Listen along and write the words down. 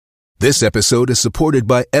This episode is supported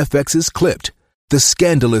by FX's Clipped, the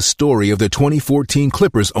scandalous story of the 2014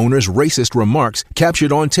 Clippers owner's racist remarks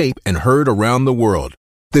captured on tape and heard around the world.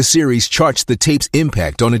 The series charts the tape's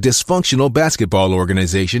impact on a dysfunctional basketball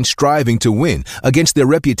organization striving to win against their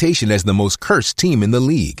reputation as the most cursed team in the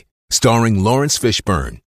league. Starring Lawrence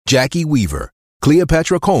Fishburne, Jackie Weaver,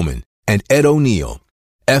 Cleopatra Coleman, and Ed O'Neill.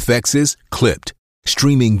 FX's Clipped,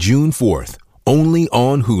 streaming June 4th, only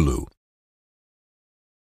on Hulu.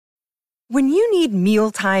 When you need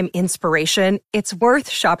mealtime inspiration, it's worth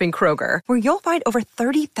shopping Kroger, where you'll find over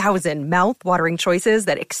 30,000 mouth-watering choices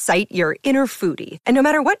that excite your inner foodie. And no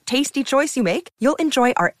matter what tasty choice you make, you'll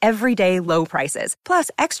enjoy our everyday low prices, plus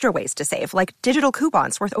extra ways to save, like digital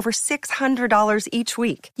coupons worth over $600 each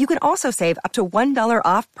week. You can also save up to $1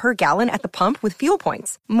 off per gallon at the pump with fuel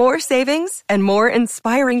points. More savings and more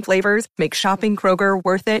inspiring flavors make shopping Kroger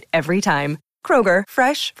worth it every time. Kroger,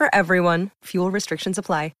 fresh for everyone. Fuel restrictions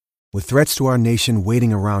apply. With threats to our nation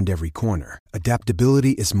waiting around every corner,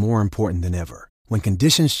 adaptability is more important than ever. When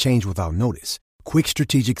conditions change without notice, quick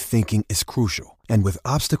strategic thinking is crucial. And with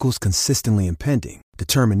obstacles consistently impending,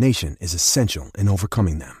 determination is essential in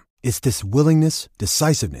overcoming them. It's this willingness,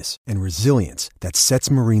 decisiveness, and resilience that sets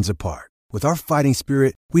Marines apart. With our fighting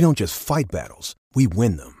spirit, we don't just fight battles, we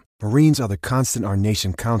win them. Marines are the constant our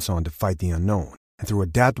nation counts on to fight the unknown. And through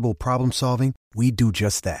adaptable problem solving, we do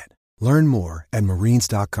just that. Learn more at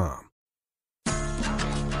marines.com.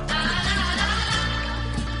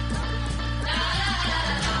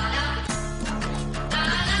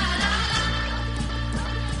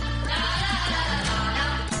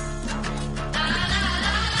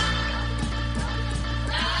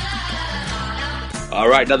 All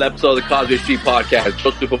right, another episode of the Cosby Street Podcast.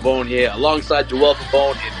 Joseph Pavone here, alongside Joel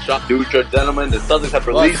Pavone and Sean Dutra. Gentlemen, the Celtics have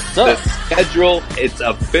released the schedule. It's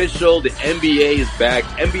official. The NBA is back.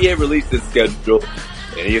 NBA released its schedule.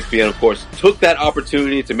 And ESPN, of course, took that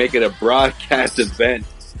opportunity to make it a broadcast event.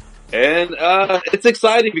 And it's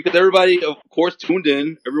exciting because everybody, of course, tuned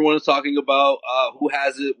in. Everyone is talking about who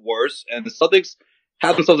has it worse. And the Celtics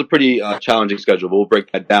have themselves a pretty challenging schedule. But we'll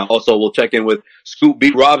break that down. Also, we'll check in with Scoop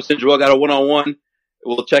B. Robinson. Joel got a one-on-one.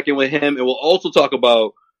 We'll check in with him, and we'll also talk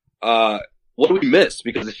about what do we miss,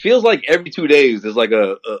 because it feels like every 2 days there's like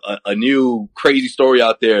a new crazy story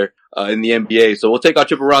out there in the NBA. So we'll take our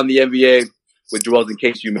trip around the NBA with Joel in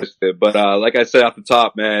case you missed it. But like I said off the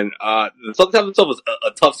top, man, the Celtics have themselves a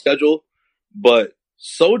tough schedule, but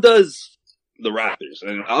so does the Raptors,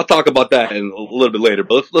 and I'll talk about that in a little bit later.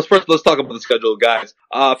 But let's talk about the schedule, guys.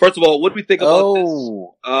 First of all, what do we think about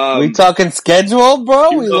this? We talking schedule,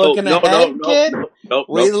 bro? We looking ahead, kid?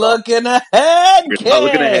 We looking ahead, kid? We're not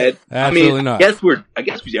looking ahead. Absolutely not. I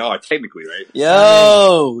guess we are technically, right?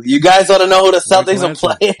 Yo, you guys want to know who the Celtics are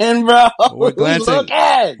playing, bro?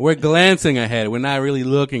 We're glancing ahead. We're not really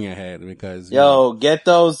looking ahead because get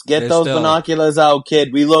those binoculars out,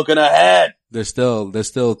 kid. We looking ahead. There's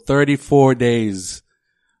still 34 days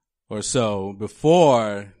or so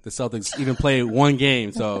before the Celtics even play one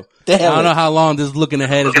game. So I don't know how long this looking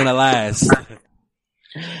ahead is going to last.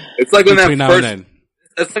 It's like when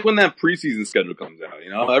that preseason schedule comes out, you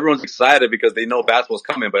know, everyone's excited because they know basketball's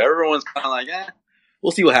coming, but everyone's kind of like,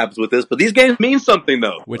 we'll see what happens with this. But these games mean something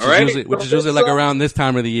though, which is usually like around this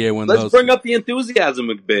time of the year when let's bring up the enthusiasm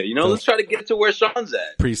a bit, you know, let's try to get to where Sean's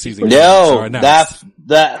at. Preseason.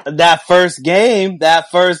 That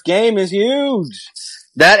first game is huge.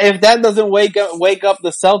 If that doesn't wake up the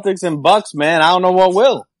Celtics and Bucks, man, I don't know what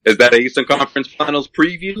will. Is that an Eastern Conference Finals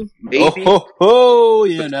preview? Maybe.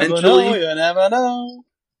 You never know.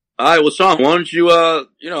 All right, well, Sean, why don't you,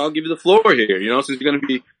 I'll give you the floor here, you know, since you're going to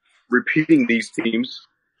be repeating these teams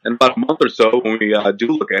in about a month or so when we do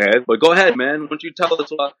look ahead. But go ahead, man. Why don't you tell us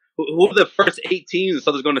who are the first 8 teams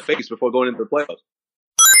the Celtics going to face before going into the playoffs?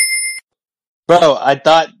 Bro, I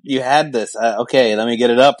thought you had this. Okay, let me get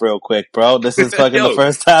it up real quick, bro. This is fucking the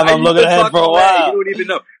first time I'm looking ahead for a while. You don't even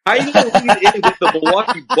know. How are you going to lead in with the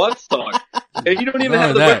Milwaukee Bucks talk? And you don't even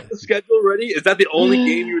have the rest of the schedule ready? Is that the only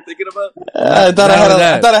game you were thinking about? I thought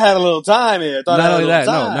I had a little time here. Not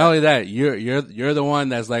only that, you're the one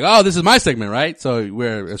that's like, oh, this is my segment, right? So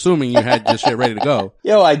we're assuming you had this shit ready to go.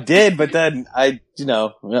 Yo, I did, but then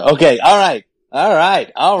okay, all right. You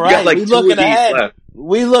got like we 2 looking of these ahead. left.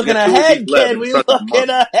 We looking ahead, kid. We looking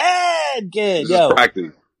ahead, kid. Yo,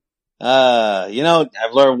 practice.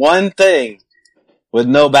 I've learned one thing with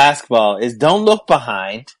no basketball is don't look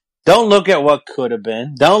behind. Don't look at what could have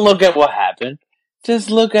been. Don't look at what happened. Just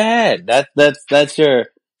look ahead. That's your.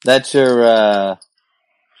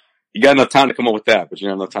 You got enough time to come up with that, but you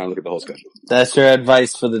don't have enough time to look at the whole schedule. That's your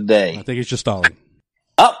advice for the day. I think he's just stalling.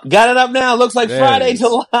 Got it up now. Looks like There Friday, it is.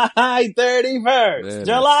 July 31st. There it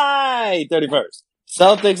July 31st.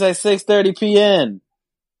 Celtics at 6:30 p.m.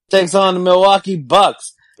 takes on the Milwaukee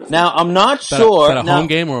Bucks. Now, I'm not sure. Is that a now, home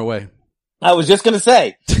game or away? I was just gonna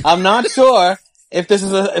say, I'm not sure if this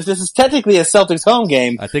is technically a Celtics home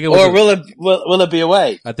game, I think it was or will it be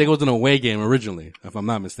away? I think it was an away game originally, if I'm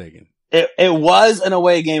not mistaken. It was an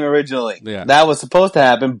away game originally. Yeah. That was supposed to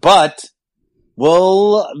happen, but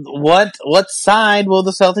what side will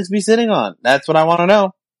the Celtics be sitting on? That's what I want to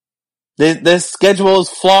know. This schedule is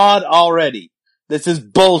flawed already. This is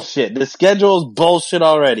bullshit. The schedule is bullshit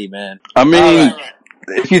already, man. I mean,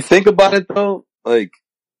 if you think about it though, like,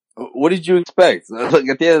 what did you expect? Like,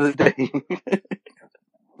 at the end of the day.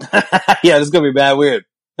 Yeah, this is gonna be bad weird.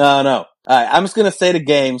 No. Alright, I'm just gonna say the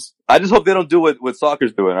games. I just hope they don't do what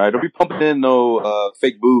soccer's doing, alright? Don't be pumping in no,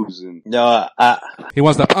 fake boos and. No, He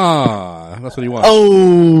wants the, that's what he wants.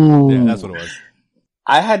 oh. Yeah, that's what it was.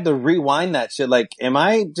 I had to rewind that shit. Like, am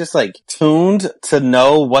I just like tuned to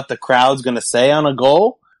know what the crowd's gonna say on a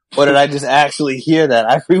goal? Or did I just actually hear that?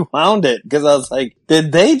 I rewound it because I was like,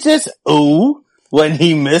 did they just ooh when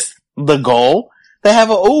he missed the goal? They have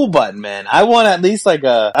a ooh button, man. I want at least like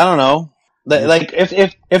I don't know. Like,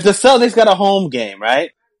 if the Celtics got a home game, right?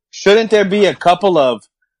 Shouldn't there be a couple of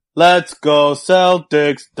let's go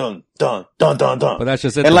Celtics, dun, dun, dun, dun, dun. But that's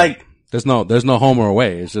just it. And though. like, there's no home or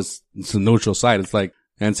away. It's a neutral site. It's like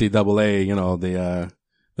NCAA, you know, the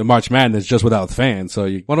March Madness just without fans. So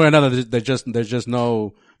one way or another, there's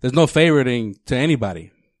no favoriting to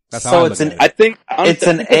anybody. That's how so I it's look an, at it. I think, it's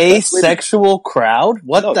an asexual crowd?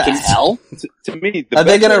 What No, the hell? To me, Are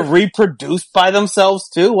they gonna reproduce by themselves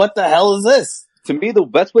too? What the hell is this? To me, the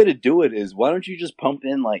best way to do it is, why don't you just pump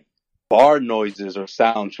in like bar noises or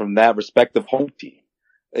sounds from that respective home team?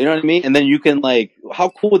 You know what I mean? And then you can like, how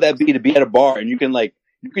cool would that be to be at a bar and you can like,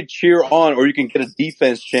 you could cheer on or you can get a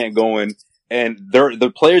defense chant going and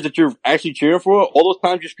the players that you're actually cheering for, all those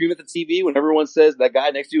times you scream at the TV when everyone says that guy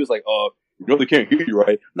next to you is like, oh, you know they can't hear you,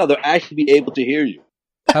 right? No, they'll actually be able to hear you.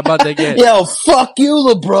 How about they get? Yo, fuck you,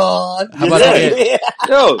 LeBron. How about they get?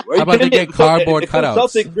 Yo, How about they get cardboard cutouts?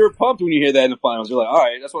 Celtics, you're pumped when you hear that in the finals. You're like, all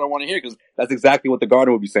right, that's what I want to hear because that's exactly what the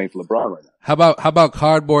Garden would be saying for LeBron right now. How about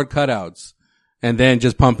cardboard cutouts and then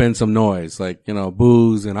just pump in some noise like, you know,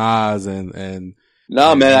 boos and ahs and.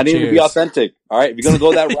 No, man, I need cheers. to be authentic. All right, if you're gonna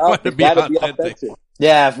go that route, you gotta be authentic.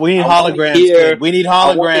 Yeah, if we need I wanna holograms, hear- kid. We need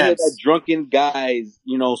I want to hear holograms. that drunken guys,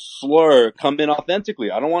 you know, slur come in authentically.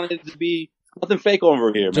 I don't want it to be nothing fake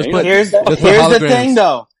over here, Just man. put- Here's Just put the holograms. thing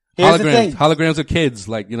though. Here's the thing. Holograms of kids,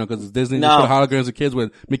 like, you know, cause Disney No. just put holograms of kids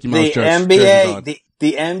with Mickey Mouse The jerseys on. NBA,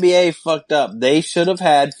 the NBA fucked up. They should have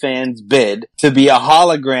had fans bid to be a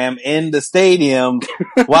hologram in the stadium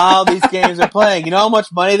while these games are playing. You know how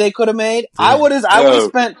much money they could have made? I would have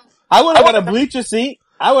got a bleacher seat.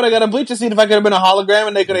 I would have got a bleacher seat if I could have been a hologram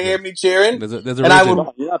and they could have heard me cheering. There's a And reason. I would-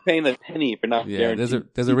 You're not paying a penny if you're not Yeah, guaranteed.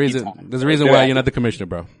 there's a reason why you're not the commissioner,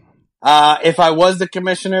 bro. If I was the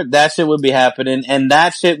commissioner, that shit would be happening and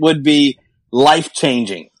that shit would be life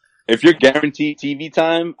changing. If you're guaranteed TV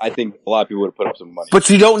time, I think a lot of people would have put up some money. But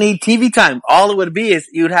you don't need TV time. All it would be is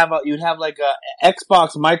you'd have like a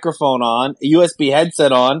Xbox microphone on, a USB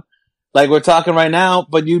headset on, like we're talking right now,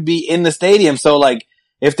 but you'd be in the stadium. So like,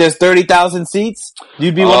 if there's 30,000 seats,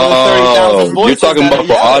 you'd be one of those 30,000 voices. You're talking that about are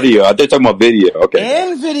for yelling. audio. I thought you're talking about video. Okay.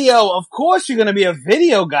 And video. Of course you're gonna be a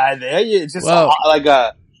video guy there. It's just Well-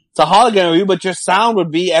 it's a hologram of you, but your sound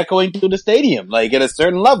would be echoing through the stadium, like at a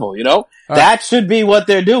certain level, you know? That should be what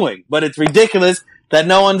they're doing. But it's ridiculous that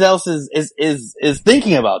no one else is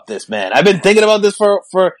thinking about this, man. I've been thinking about this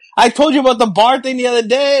for, I told you about the bar thing the other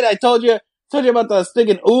day, and I told you about the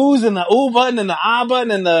sticking oohs and the ooh button and the ah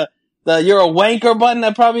button and the you're a wanker button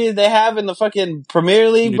that probably they have in the fucking Premier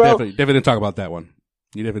League, You bro. definitely didn't talk about that one.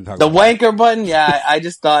 You didn't talk The about that. wanker button, yeah, I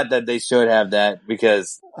just thought that they should have that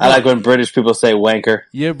because I like when British people say wanker.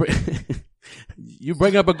 You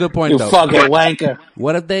bring up a good point You though. fucking wanker.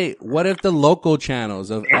 What if the local channels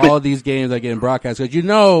of all these games are getting broadcast? Cause you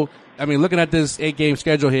know, I mean, looking at this 8-game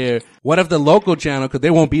schedule here, what if the local channel, cause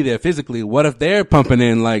they won't be there physically, what if they're pumping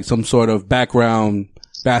in like some sort of background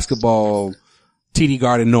basketball TD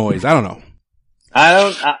Garden noise? I don't know. I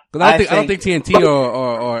don't think TNT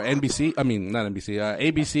or NBC, I mean, not NBC,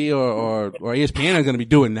 ABC or ESPN are going to be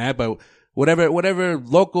doing that, but whatever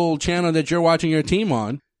local channel that you're watching your team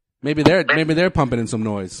on, maybe they're pumping in some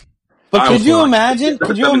noise. But could you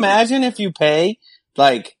imagine if you pay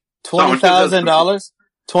like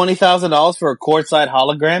 $20,000 for a courtside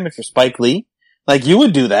hologram if you're Spike Lee? Like you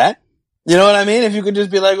would do that. You know what I mean? If you could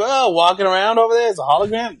just be like, oh, walking around over there as a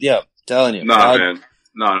hologram? Yeah, telling you. No, man.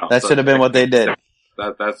 No. That should have been what they did.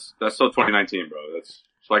 That's still 2019, bro.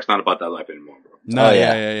 Spike's not about that life anymore, bro. No,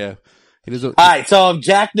 yeah. All right, so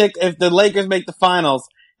if the Lakers make the finals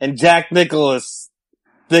and Jack Nicholson,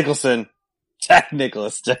 whatever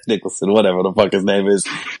the fuck his name is,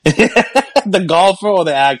 the golfer or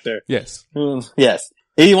the actor? Yes. Yes.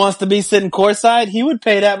 He wants to be sitting courtside. He would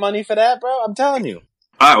pay that money for that, bro. I'm telling you.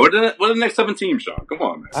 All right, what are the next 7 teams, Sean? Come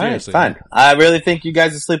on, man. All right, fine. I really think you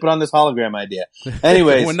guys are sleeping on this hologram idea.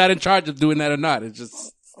 Anyways. We're not in charge of doing that or not.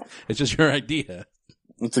 It's just your idea.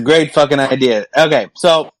 It's a great fucking idea. Okay,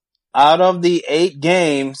 so out of the 8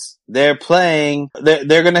 games they're playing,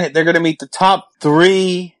 they're gonna meet the top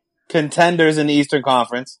 3 contenders in the Eastern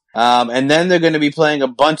Conference. And then they're gonna be playing a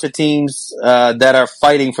bunch of teams, that are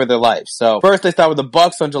fighting for their life. So first they start with the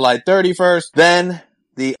Bucks on July 31st, then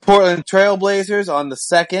the Portland Trail Blazers on the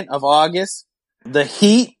 2nd of August, the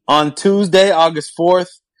Heat on Tuesday, August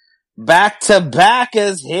 4th, back-to-back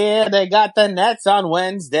is here. They got the Nets on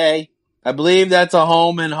Wednesday. I believe that's a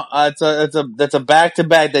home and that's a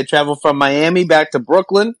back-to-back. They travel from Miami back to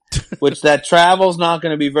Brooklyn, which that travel's not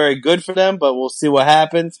going to be very good for them, but we'll see what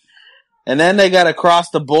happens. And then they got to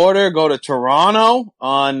cross the border, go to Toronto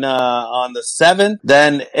on the 7th.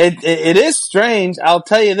 Then it is strange. I'll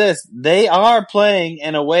tell you this. They are playing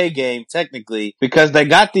an away game technically because they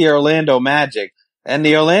got the Orlando Magic. And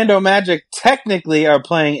the Orlando Magic technically are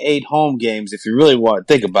playing 8 home games if you really want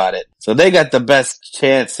to think about it. So they got the best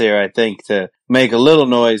chance here, I think, to make a little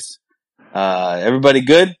noise. Everybody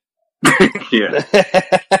good? Yeah.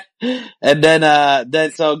 And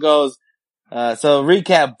then so it goes, so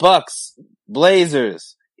recap: Bucks,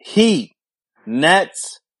 Blazers, Heat,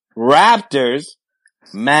 Nets, Raptors,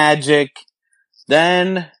 Magic,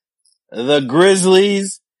 then the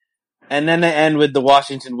Grizzlies, and then they end with the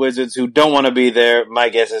Washington Wizards, who don't want to be there. My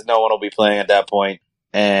guess is no one will be playing at that point.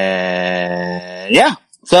 And yeah,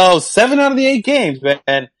 so 7 out of the 8 games,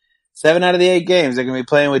 man. 7 out of the 8 games, they're going to be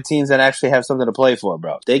playing with teams that actually have something to play for,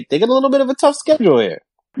 bro. They get a little bit of a tough schedule here.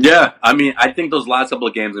 Yeah, I mean, I think those last couple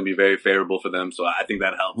of games are going to be very favorable for them, so I think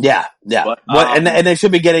that helps. Yeah. But, and they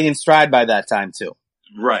should be getting in stride by that time, too.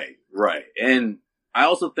 Right. And I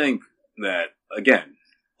also think that, again,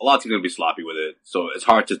 a lot of teams are going to be sloppy with it, so it's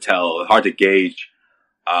hard to tell, hard to gauge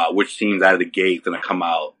which teams out of the gate going to come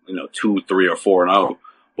out, 2, 3, or 4-0.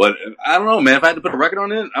 But I don't know, man. If I had to put a record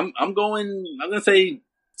on it, I'm going to say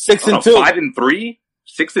 6-2, 5-3.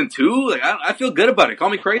 6-2, like I feel good about it. Call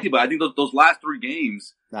me crazy, but I think those last 3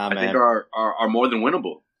 games, I think are more than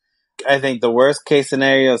winnable. I think the worst case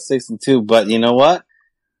scenario is 6-2, but you know what?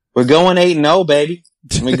 We're going 8-0, baby.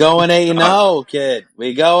 We're going 8-0, kid.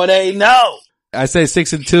 We're going 8-0. I say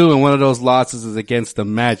 6-2, and one of those losses is against the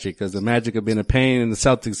Magic, because the Magic have been a pain in the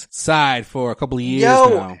Celtics side for a couple of years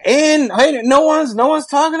now. And hey, no one's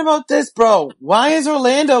talking about this, bro. Why is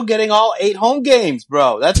Orlando getting all 8 home games,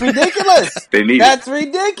 bro? That's ridiculous. That's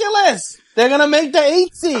ridiculous. They're gonna make the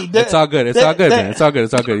 8 seed. It's all good. It's all good, man. It's all good.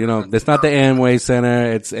 It's all good. It's not the Amway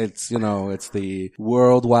Center. It's the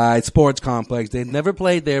Worldwide Sports Complex. They've never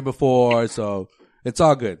played there before, so it's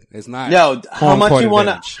all good. It's not. Yo, how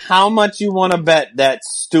much you wanna bet that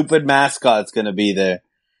stupid mascot's gonna be there?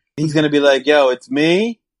 He's gonna be like, yo, it's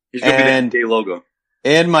me. He's gonna be the NBA logo.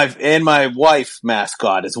 And my wife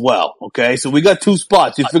mascot as well. Okay. So we got 2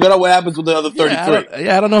 spots. You figure out what happens with the other 33.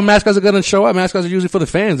 I don't know if mascots are gonna show up. Mascots are usually for the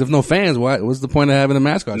fans. If no fans, what's the point of having a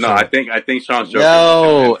mascot? No, I think Sean's joking.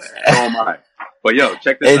 So am I. But yo,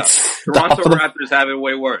 check this out. Toronto Raptors have it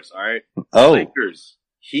way worse, alright? Oh. Lakers,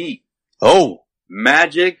 Heat. Oh.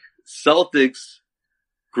 Magic, Celtics,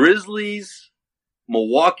 Grizzlies,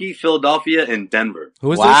 Milwaukee, Philadelphia, and Denver.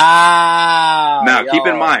 Who is this? Now, keep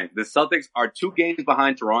in mind, the Celtics are 2 games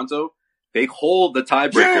behind Toronto. They hold the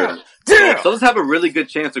tiebreaker. So Celtics have a really good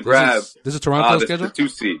chance to grab. This is Toronto's schedule? The 2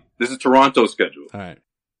 seed. This is Toronto's schedule. All right.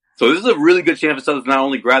 So this is a really good chance for Celtics to not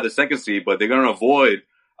only grab the 2nd seed, but they're going to avoid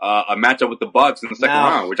a matchup with the Bucks in the second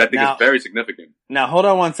round, which I think is very significant. Now, hold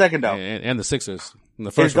on 1 second, though. And the Sixers in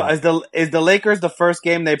the first round. Is the Lakers the first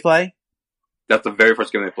game they play? That's the very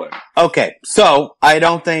first game they play. Okay, so I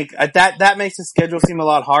don't think that makes the schedule seem a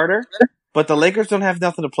lot harder. But the Lakers don't have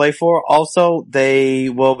nothing to play for. Also, they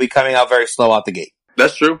will be coming out very slow out the gate.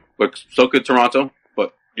 That's true, but so could Toronto.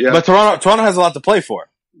 But yeah, but Toronto has a lot to play for.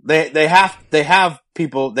 They have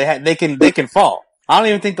people. They can fall. I don't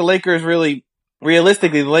even think the Lakers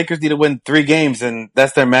realistically, the Lakers need to win 3 games, and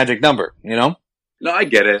that's their magic number. No, I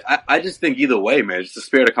get it. I just think either way, man, it's the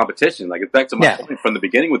spirit of competition. Like, it's back to my point from the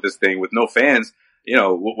beginning with this thing, with no fans,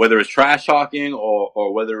 whether it's trash talking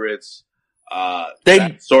or whether it's,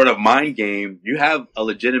 that sort of mind game, you have a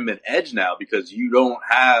legitimate edge now because you don't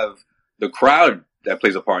have the crowd that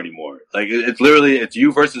plays a part anymore. Like, it's literally, it's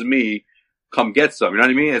you versus me, come get some. You know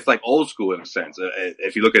what I mean? It's like old school in a sense,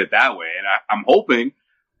 if you look at it that way. And I'm hoping,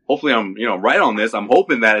 hopefully I'm, right on this. I'm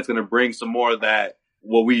hoping that it's going to bring some more of that,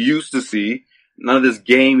 what we used to see. None of this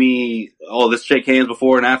gamey, let's shake hands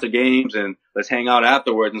before and after games and let's hang out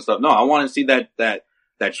afterwards and stuff. No, I want to see that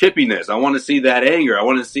chippiness. I want to see that anger. I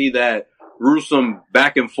want to see that gruesome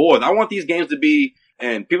back and forth. I want these games to be,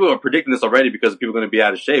 and people are predicting this already because people are going to be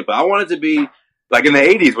out of shape, but I want it to be like in the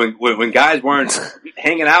 80s when guys weren't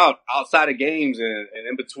hanging out outside of games and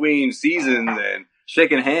in between seasons and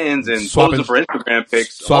shaking hands and posing for Instagram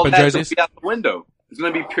pics. Swapping jerseys. Be out the window. It's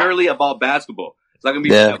going to be purely about basketball. It's not going to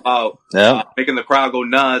be about making the crowd go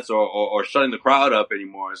nuts or shutting the crowd up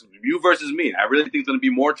anymore. It's you versus me. I really think it's going to be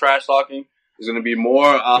more trash talking. There's going to be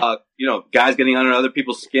more, guys getting under other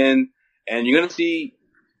people's skin. And you're going to see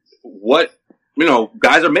what,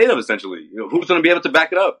 guys are made of, essentially. Who's going to be able to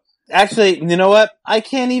back it up? Actually, you know what? I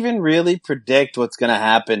can't even really predict what's going to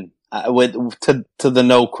happen to the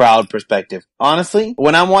no crowd perspective. Honestly,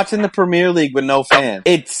 when I'm watching the Premier League with no fans,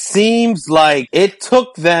 it seems like it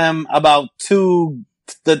took them about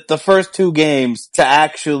the first 2 games to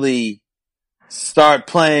actually start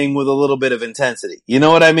playing with a little bit of intensity. You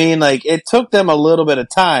know what I mean? Like, it took them a little bit of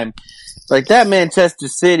time. Like that Manchester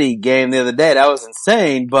City game the other day, that was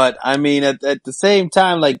insane. But I mean, at the same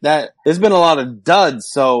time, like that, there's been a lot of duds.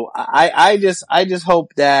 So I just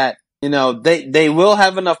hope that, they will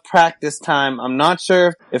have enough practice time. I'm not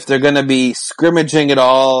sure if they're going to be scrimmaging at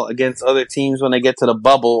all against other teams when they get to the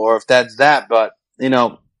bubble or if that's that, but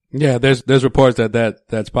Yeah, there's reports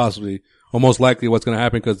that's possibly or most likely what's going to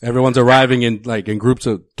happen because everyone's arriving in groups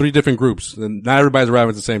of 3 different groups and not everybody's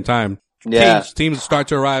arriving at the same time. Yeah. Teams start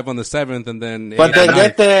to arrive on the 7th and then. But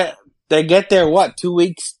they get there what, 2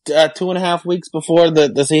 weeks, 2.5 weeks before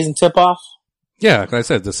the season tip off? Yeah, like I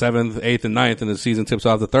said, the 7th, 8th, and 9th, and the season tips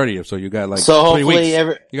off the 30th. So you got 3 weeks. So hopefully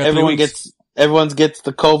everyone gets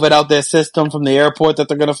the COVID out their system from the airport that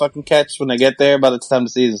they're gonna fucking catch when they get there by the time the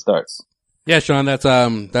season starts. Yeah, Sean,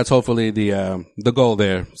 that's hopefully the goal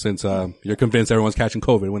there since, you're convinced everyone's catching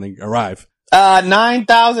COVID when they arrive.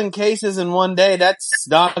 9,000 cases in one day. That's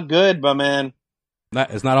not good, my man.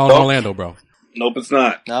 It's not all in Orlando, bro. Nope, it's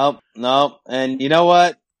not. Nope. And you know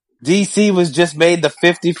what? DC was just made the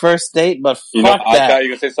 51st state, but fuck that. I thought you were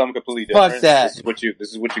going to say something completely different. Fuck that.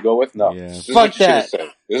 This is what you go with? No. Yeah. Fuck that.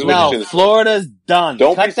 No, Florida's done.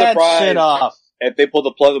 Don't cut be surprised that shit off. If they pull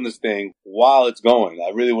the plug on this thing while it's going.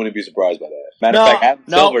 I really wouldn't be surprised by that. Matter of fact, Adam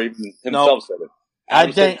Silver even himself said it.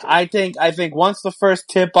 I think once the first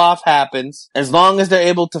tip off happens, as long as they're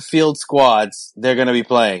able to field squads, they're going to be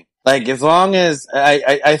playing. Like, as long as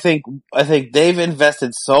I think they've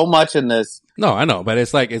invested so much in this. No, I know, but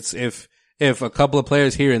it's like if a couple of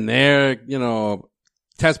players here and there,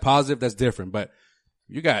 test positive, that's different. But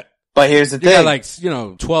here's the thing,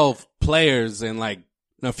 got 12 players in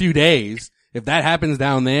a few days. If that happens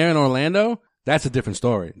down there in Orlando, that's a different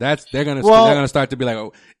story. They're gonna start to be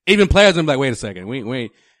like, even players gonna be like, wait a second,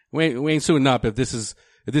 we ain't suiting up if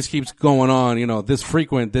this keeps going on, this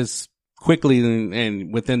frequent, this quickly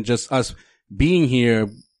and within just us being here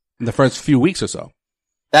in the first few weeks or so.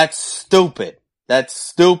 That's stupid. That's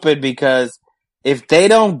stupid because if they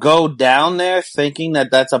don't go down there thinking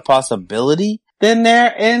that that's a possibility, then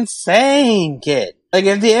they're insane, kid. Like,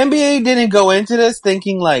 if the NBA didn't go into this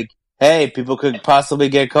thinking hey, people could possibly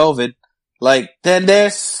get COVID, then they're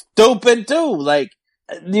stupid too.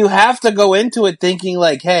 You have to go into it thinking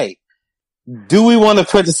hey, do we want to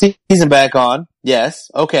put the season back on? Yes.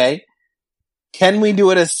 Okay. Can we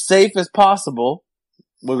do it as safe as possible?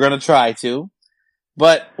 We're going to try to.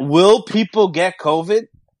 But will people get COVID?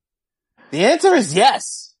 The answer is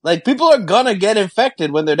yes. People are going to get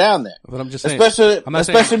infected when they're down there. But I'm just saying,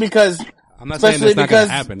 especially because I'm not saying it's not going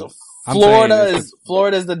to happen.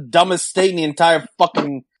 Florida is the dumbest state in the entire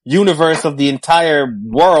fucking universe of the entire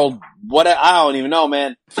world. I don't even know,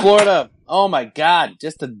 man. Florida. Oh my God.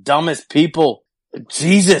 Just the dumbest people.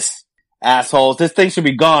 Jesus. Assholes. This thing should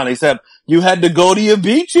be gone, except you had to go to your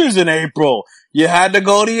beaches in April. You had to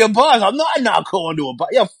go to your bars. I'm not going to a bar.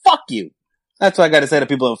 Yeah, fuck you. That's what I gotta say to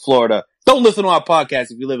people in Florida. Don't listen to our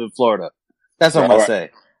podcast if you live in Florida. That's what I'm gonna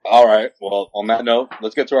say. All right. Well, on that note,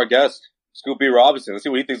 let's get to our guest, Scoop B. Robinson. Let's see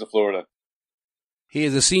what he thinks of Florida. He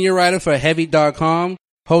is a senior writer for Heavy.com,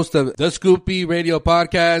 host of the Scoop B Radio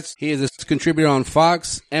podcast. He is a contributor on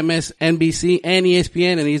Fox, MSNBC, and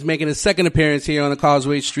ESPN, and he's making his second appearance here on the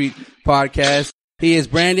Causeway Street podcast. He is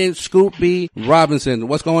Brandon Scoop B. Robinson.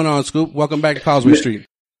 What's going on, Scoop? Welcome back to Causeway Street.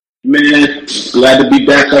 Man, glad to be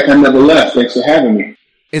back like I never left. Thanks for having me.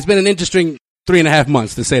 It's been an interesting 3.5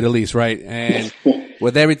 months, to say the least, right? And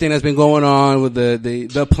with everything that's been going on with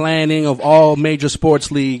the planning of all major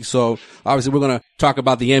sports leagues. So obviously we're going to talk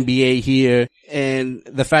about the NBA here and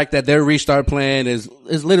the fact that their restart plan is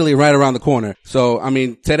literally right around the corner. So, I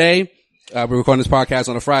mean, today, we're recording this podcast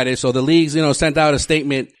on a Friday. So the leagues, sent out a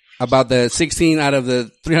statement about the 16 out of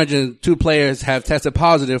the 302 players have tested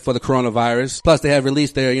positive for the coronavirus. Plus they have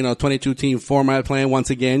released their, 22 team format plan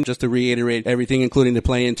once again, just to reiterate everything, including the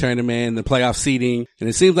play-in tournament, the playoff seeding. And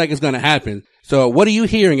it seems like it's going to happen. So what are you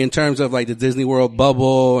hearing in terms of like the Disney World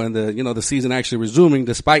bubble and the season actually resuming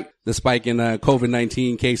despite the spike in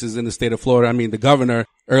COVID-19 cases in the state of Florida? I mean, the governor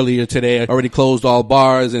earlier today already closed all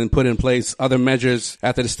bars and put in place other measures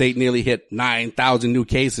after the state nearly hit 9,000 new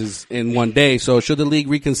cases in one day. So should the league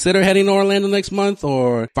reconsider heading to Orlando next month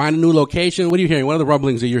or find a new location? What are you hearing? What are the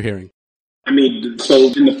rumblings that you're hearing? I mean,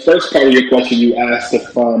 so in the first part of your question, you asked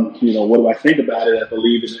if, what do I think about it? I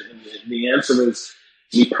believe the answer is,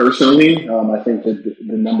 me personally, I think that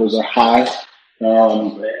the numbers are high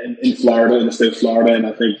in Florida, in the state of Florida. And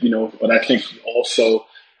I think, but I think also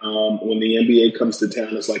when the NBA comes to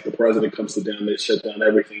town, it's like the president comes to town, they shut down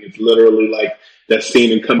everything. It's literally like that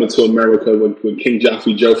scene in Coming to America when King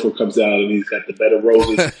Joffrey Joffer comes out and he's got the bed of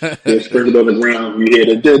roses. They're sprinkled on the ground. You hear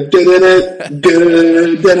the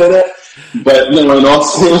da-da-da-da-da-da-da-da. But no, in all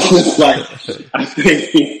seriousness, like, I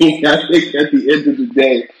think at the end of the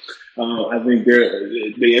day, I think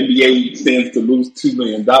the NBA stands to lose $2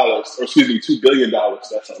 billion. $2 billion.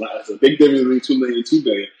 That's a lot. That's a big difference between $2 million and $2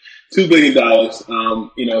 billion. $2 billion,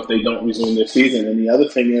 if they don't resume their season. And the other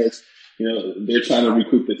thing is, they're trying to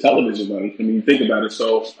recoup the television money. I mean, think about it.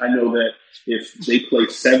 So I know that if they play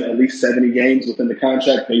at least 70 games within the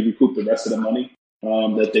contract, they recoup the rest of the money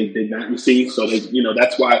that they did not receive. So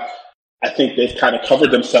that's why I think they've kind of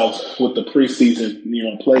covered themselves with the preseason,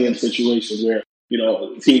 play-in situations where,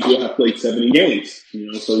 teams will have played 70 games,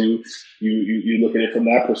 so you look at it from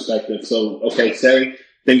that perspective. So, okay, say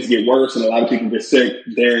things get worse and a lot of people get sick,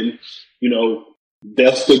 then,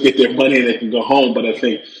 they'll still get their money and they can go home. But I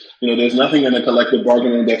think, there's nothing in the collective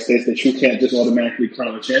bargaining that states that you can't just automatically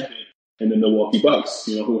crown a champion in the Milwaukee Bucks,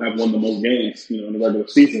 who have won the most games, in the regular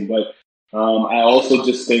season. But I also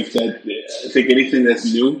just think that I think anything that's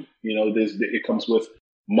new, it comes with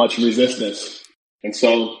much resistance. And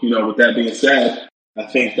so, with that being said, I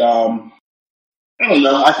think, I don't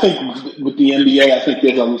know. I think with the NBA, I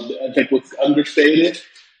think what's understated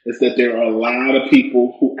is that there are a lot of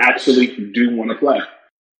people who actually do want to play.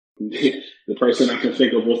 The person I can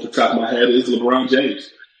think of off the top of my head is LeBron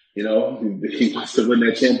James. He wants to win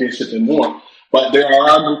that championship and more. But there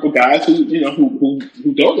are a group of guys who don't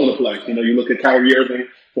want to play. You look at Kyrie Irving,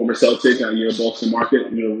 former Celtic, Boston market,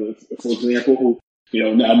 for example, who,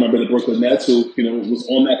 now I remember the Brooklyn Nets who, was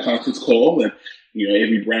on that conference call, and,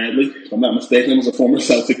 Avery Bradley, if I'm not mistaken, was a former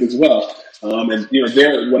Celtic as well. And,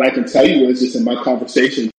 what I can tell you is just in my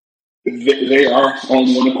conversation, they are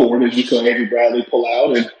on one accord, as you saw Avery Bradley pull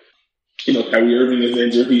out, and, Kyrie Irving is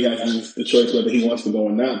injured. He has the choice whether he wants to go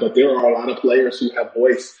or not. But there are a lot of players who have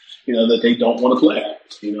voiced, that they don't want to play.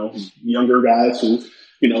 Younger guys who,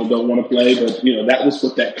 don't want to play. But, that was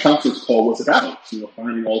what that conference call was about,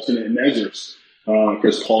 finding alternate measures.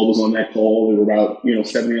 Chris Paul was on that call. There were about,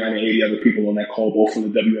 79 or 80 other people on that call, both from the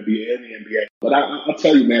WNBA and the NBA. But I'll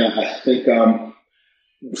tell you, man, I think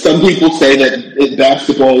some people say that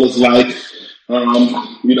basketball is like, rather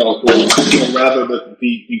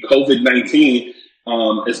the COVID-19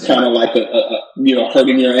 is kind of like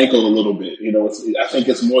hurting your ankle a little bit. I think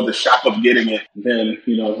it's more the shock of getting it than,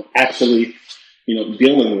 actually,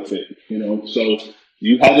 dealing with it, So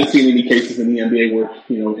you haven't seen any cases in the NBA where,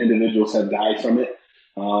 individuals have died from it.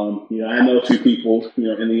 I know a few people, in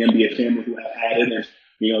the NBA family who have had it and,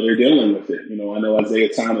 they're dealing with it. I know Isaiah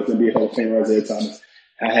Thomas, NBA Hall of Famer Isaiah Thomas,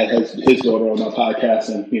 I had his daughter on my podcast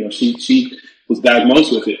and, she was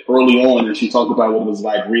diagnosed with it early on, and she talked about what it was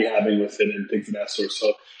like rehabbing with it and things of that sort.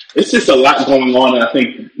 So it's just a lot going on, and I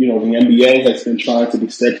think, the NBA has been trying to be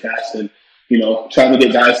steadfast and, trying to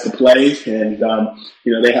get guys to play, and,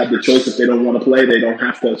 they have the choice. If they don't want to play, they don't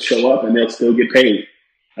have to show up, and they'll still get paid.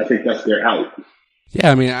 I think that's their out. Yeah,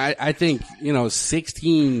 I mean, I think,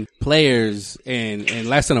 16 players in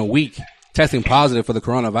less than a week testing positive for the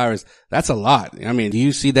coronavirus. That's a lot. I mean, do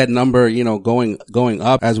you see that number, going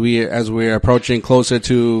up as we're approaching closer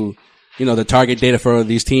to, the target data for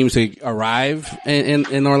these teams to arrive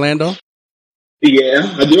in Orlando?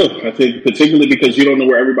 Yeah, I do. I think particularly because you don't know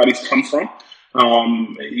where everybody's come from.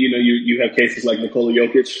 You have cases like Nikola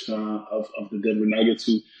Jokic, of the Denver Nuggets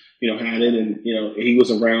who, had it, and, he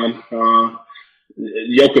was around,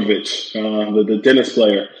 Djokovic, the tennis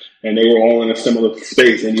player. and they were all in a similar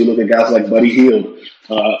space. And you look at guys like Buddy Hield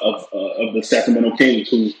of the Sacramento Kings,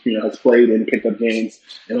 who has played and picked up games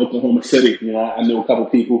in Oklahoma City. I knew a couple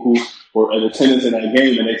people who were in attendance in that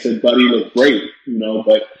game, and they said Buddy looked great.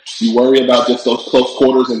 But you worry about just those close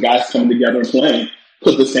quarters and guys coming together and playing.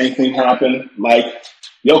 Could the same thing happen like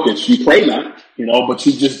Jokic? You pray not, but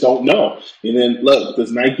you just don't know. And then look,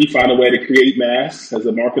 does Nike find a way to create masks as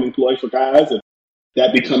a marketing ploy for guys? And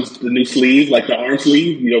that becomes the new sleeve, like the arm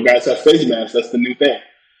sleeve. Guys have face masks. That's the new thing.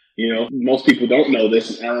 Most people don't know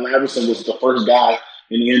this. Allen Iverson was the first guy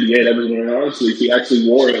in the NBA that ever wore an arm sleeve. He actually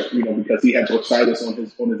wore it, because he had bursitis on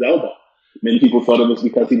his elbow. Many people thought it was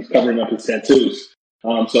because he was covering up his tattoos.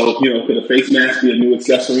 So, could a face mask be a new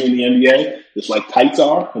accessory in the NBA, just like tights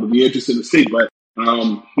are? It'll be interesting to see. But,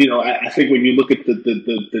 I think when you look at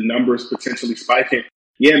the numbers potentially spiking,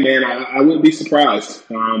 yeah, man, I wouldn't be surprised.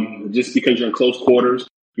 Just because you're in close quarters,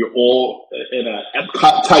 you're all in a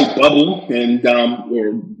Epcot-type bubble, and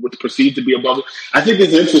or what's perceived to be a bubble. I think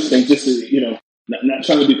it's interesting, just to, not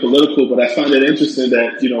trying to be political, but I find it interesting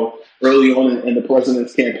that, early on in the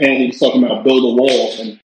president's campaign, he was talking about build a wall.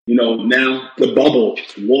 And, now the bubble,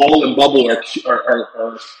 wall and bubble are key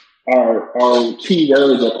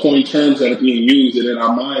words or coin terms that are being used. And in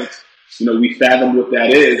our minds, we fathom what that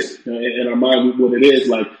is. In our mind, what it is,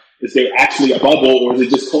 like, is there actually a bubble, or is it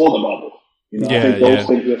just called a bubble? I think those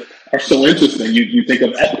things are so interesting. You think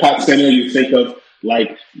of Epcot Center, you think of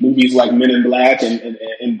like movies like Men in Black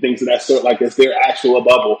and things of that sort. Like, is there actual a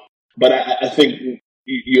bubble? But I think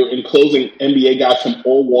you're enclosing NBA guys from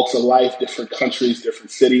all walks of life, different countries,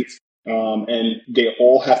 different cities, and they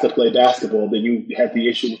all have to play basketball. Then you have the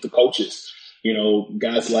issue with the coaches.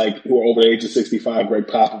 Guys like who are over the age of 65, Greg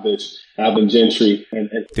Popovich, Alvin Gentry, and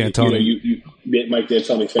D'Antoni. Mike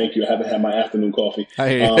D'Antoni. Thank you. I haven't had my afternoon coffee.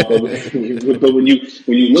 But when you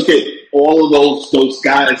look at all of those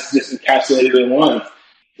guys just encapsulated in one,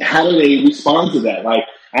 how do they respond to that? Like,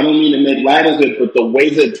 I don't mean to make light of it, but the way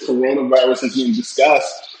that coronavirus is being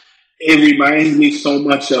discussed, it reminds me so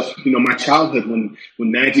much of, my childhood when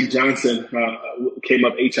Magic Johnson came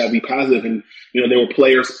up HIV positive, and, there were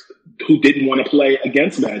players who didn't want to play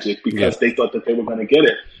against Magic because they thought that they were going to get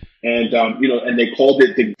it. And, and they called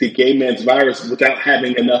it the gay man's virus without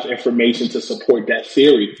having enough information to support that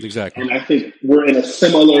theory. Exactly. And I think we're in a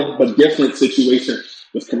similar but different situation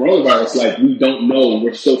with coronavirus. Like, we don't know.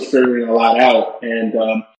 We're still figuring a lot out. And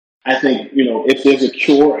I think, if there's a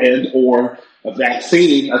cure and or a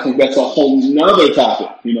vaccine, I think that's a whole nother topic,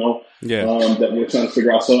 that we're trying to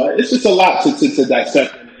figure out. So it's just a lot to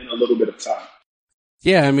dissect in a little bit of time.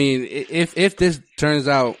 Yeah, I mean, if this turns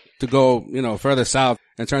out to go, further south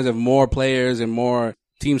in terms of more players and more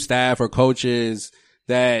team staff or coaches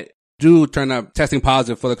that do turn up testing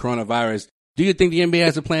positive for the coronavirus, do you think the NBA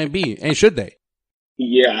has a plan B? And should they?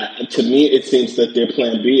 Yeah, to me, it seems that their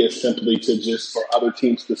plan B is simply to just for other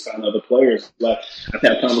teams to sign other players. Like, I've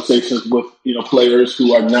had conversations with, players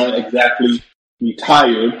who are not exactly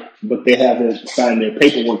retired, but they haven't signed their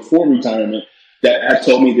paperwork for retirement, that have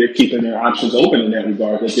told me they're keeping their options open in that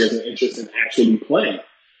regard, that there's an interest in actually playing.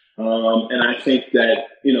 And I think that,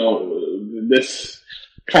 this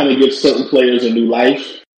kind of gives certain players a new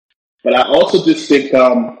life. But I also just think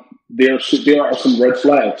there are some red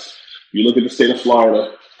flags. You look at the state of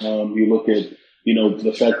Florida. You look at,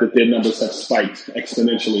 the fact that their numbers have spiked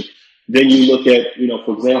exponentially. Then you look at,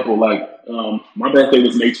 for example, like my birthday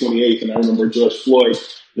was May 28th, and I remember George Floyd,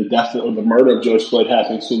 the death or the murder of George Floyd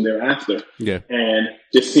happening soon thereafter. Yeah. And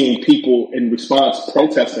just seeing people in response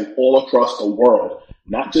protesting all across the world,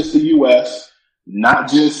 not just the U.S., not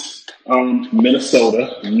just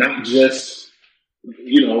Minnesota, not just,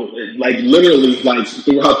 like literally like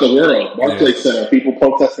throughout the world. Barclays Center, people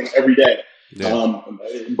protesting every day. Yeah.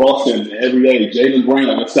 Boston every day. Jaylen Brown,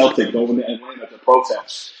 a Celtic, going to Atlanta to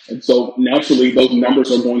protest. And so naturally those numbers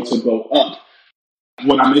are going to go up.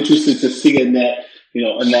 What I'm interested to see in that,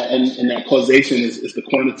 and that causation is the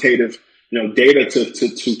quantitative, data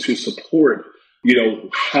to support,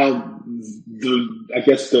 how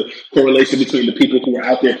the correlation between the people who are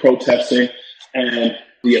out there protesting and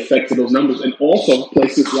the effect of those numbers. And also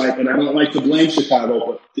places like, and I don't like to blame Chicago,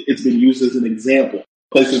 but it's been used as an example.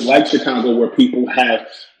 Places like Chicago where people have,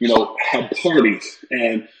 had parties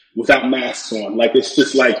and without masks on. Like, it's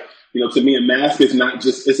just like, to me, a mask is not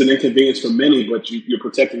just, it's an inconvenience for many, but you're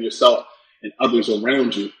protecting yourself and others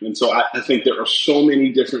around you. And so I think there are so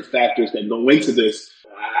many different factors that go into this.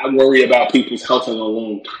 I worry about people's health in the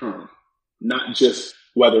long term, not just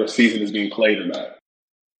whether a season is being played or not.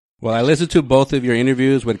 Well, I listened to both of your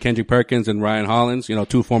interviews with Kendrick Perkins and Ryan Hollins,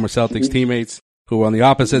 two former Celtics teammates who were on the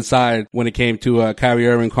opposite side when it came to Kyrie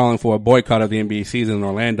Irving calling for a boycott of the NBA season in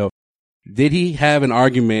Orlando. Did he have an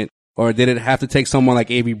argument, or did it have to take someone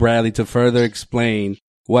like Avery Bradley to further explain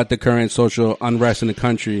what the current social unrest in the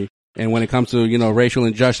country, and when it comes to, racial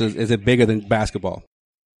injustice, is it bigger than basketball?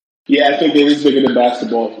 Yeah, I think it is bigger than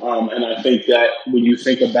basketball. And I think that when you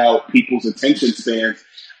think about people's attention spans,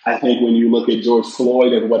 I think when you look at George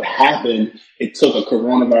Floyd and what happened, it took a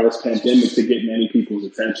coronavirus pandemic to get many people's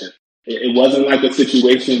attention. It wasn't like a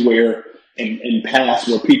situation where in past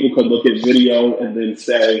where people could look at video and then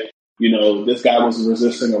say, this guy was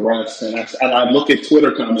resisting arrest. And I look at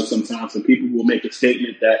Twitter comments sometimes and people will make a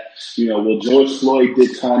statement that, George Floyd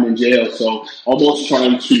did time in jail. So almost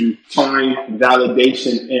trying to find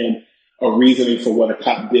validation in a reasoning for what a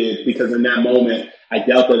cop did, because in that moment, I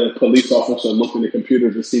doubt that a police officer looked in the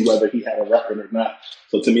computer to see whether he had a record or not.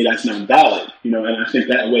 So to me, that's not valid, and I think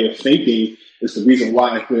that way of thinking is the reason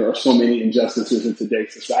why there are so many injustices in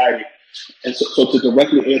today's society. And so to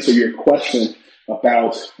directly answer your question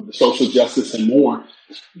about the social justice and more,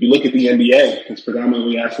 you look at the NBA, it's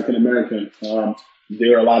predominantly African American.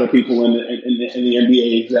 There are a lot of people in the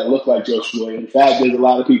NBA that look like George Floyd. In fact, there's a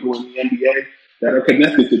lot of people in the NBA that are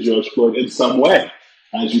connected to George Floyd in some way,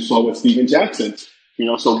 as you saw with Steven Jackson.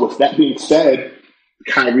 So with that being said,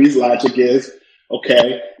 Kyrie's logic is,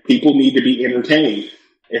 okay, people need to be entertained.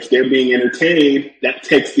 If they're being entertained, that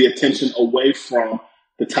takes the attention away from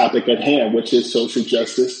the topic at hand, which is social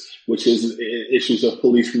justice, which is issues of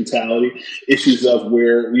police brutality, issues of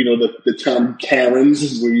where, the term Karens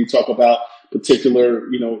is where you talk about particular,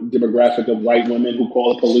 demographic of white women who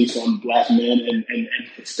call the police on black men and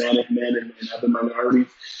Hispanic men and other minorities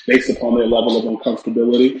based upon their level of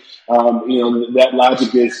uncomfortability. That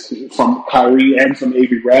logic is from Kyrie and from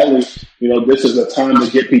Avery Bradley. This is a time to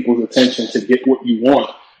get people's attention, to get what you want.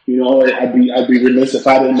 I'd be remiss if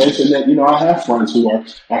I didn't mention that, I have friends who are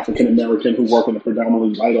African American who work in a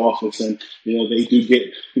predominantly white office, and, they do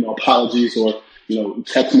get, apologies or,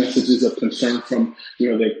 text messages of concern from,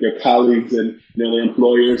 their colleagues and, their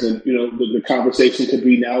employers. And, the conversation could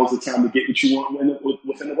be, now is the time to get what you want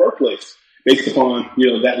within the workplace, based upon,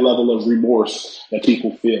 that level of remorse that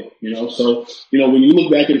people feel, So, when you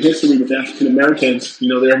look back in history with African Americans,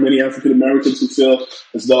 there are many African Americans who feel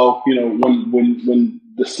as though, when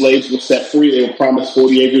the slaves were set free, they were promised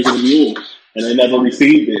 40 acres and a mule, and they never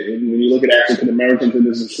received it. And when you look at African Americans in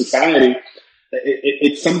this society,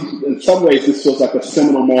 in some ways, this feels like a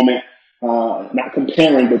seminal moment, not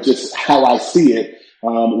comparing, but just how I see it,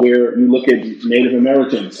 where you look at Native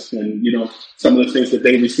Americans and, some of the things that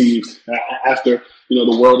they received after,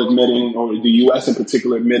 the world admitting, or the U.S. in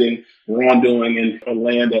particular, admitting wrongdoing in a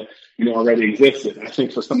land that, already existed. I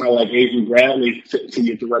think for somebody like Avery Bradley, to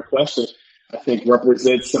your direct question, I think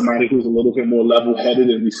represents somebody who's a little bit more level-headed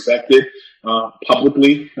and respected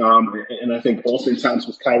publicly. And I think oftentimes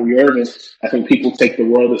with Kyrie Irving, I think people take the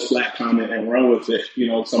world as flat comment and run with it.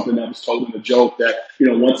 Something that was told in a joke that,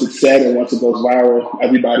 once it's said and once it goes viral,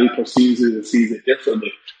 everybody perceives it and sees it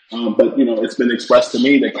differently. But it's been expressed to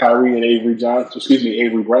me that Kyrie and Avery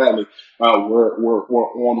Bradley were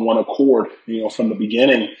on one accord, from the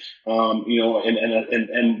beginning.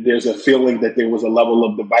 And there's a feeling that there was a level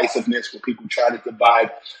of divisiveness where people try to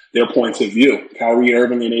divide their points of view. Kyrie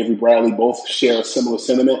Irving and Avery Bradley both share a similar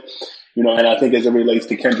sentiment, and I think as it relates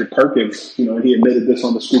to Kendrick Perkins, and he admitted this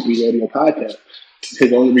on the Scoopy Radio podcast,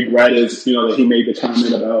 his only regret is, that he made the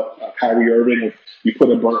comment about Kyrie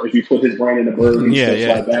If you put his brain in a bird, he steps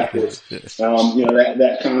right backwards.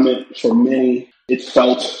 That comment for many, it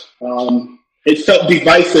felt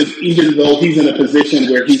divisive, even though he's in a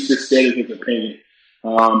position where he's just stating his opinion.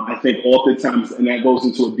 I think oftentimes, and that goes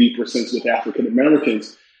into a deeper sense with African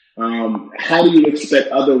Americans, how do you expect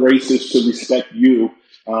other races to respect you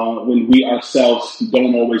when we ourselves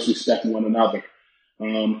don't always respect one another?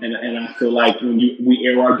 And I feel like when we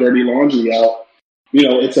air our dirty laundry out,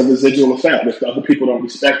 it's a residual effect. If other people don't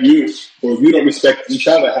respect you, or if you don't respect each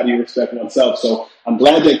other, how do you respect oneself? So I'm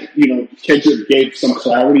glad that, Kendrick gave some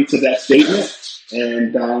clarity to that statement.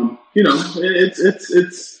 And,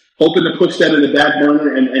 it's hoping to push that in the back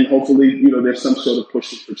burner and hopefully, there's some sort of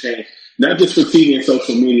push for change. Not just for TV and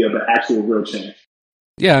social media, but actual real change.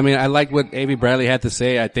 Yeah, I mean, I like what Avery Bradley had to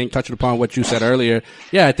say. I think touching upon what you said earlier,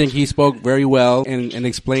 I think he spoke very well in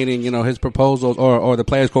explaining, his proposals or the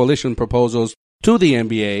Players Coalition proposals to the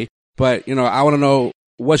NBA. But, I want to know,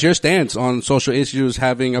 what's your stance on social issues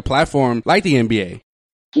having a platform like the NBA?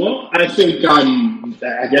 Well, I think,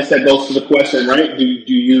 I guess that goes to the question, right? Can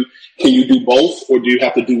you do both, or do you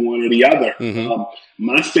have to do one or the other? Mm-hmm.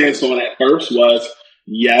 My stance on it first was,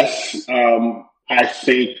 yes, I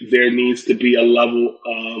think there needs to be a level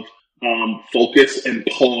of focus and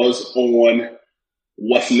pause on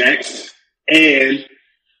what's next. And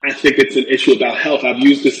I think it's an issue about health. I've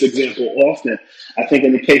used this example often. I think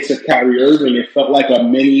in the case of Kyrie Irving, it felt like a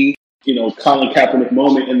mini, Colin Kaepernick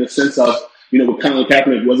moment in the sense of, with Colin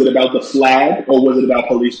Kaepernick, was it about the flag or was it about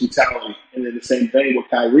police brutality? And then the same thing with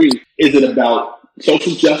Kyrie. Is it about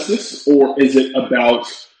social justice or is it about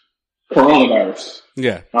coronavirus?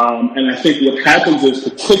 Yeah. And I think what happens is,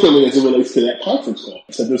 particularly as it relates to that conference call,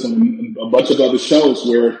 I said there's a bunch of other shows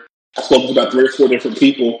where I spoke to about 3 or 4 different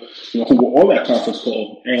people, who were on that conference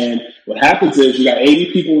call. And what happens is you got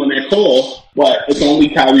 80 people on that call, but it's only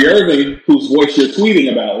Kyrie Irving whose voice you're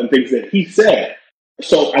tweeting about and things that he said.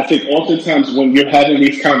 So I think oftentimes when you're having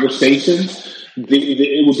these conversations,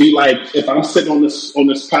 it would be like if I'm sitting on this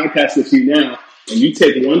podcast with you now, and you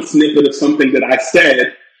take one snippet of something that I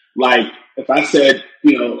said, like if I said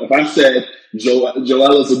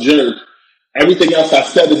Joel is a jerk, everything else I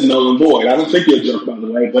said is null and void. I don't think you're a jerk, by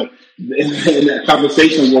the way, but in that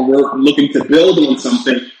conversation where we're looking to build on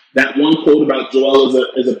something, that one quote about Joel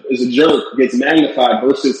is a jerk gets magnified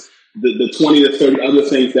versus the 20 to 30 other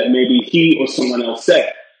things that maybe he or someone else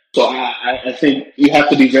said. So I think you have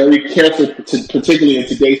to be very careful, particularly in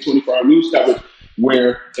today's 24-hour news coverage,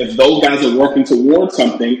 where if those guys are working towards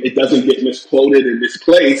something, it doesn't get misquoted and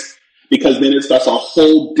misplaced, because then it starts a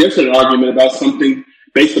whole different argument about something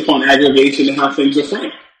based upon aggregation and how things are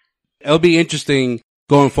framed. It'll be interesting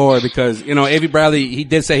going forward because, Avery Bradley, he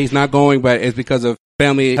did say he's not going, but it's because of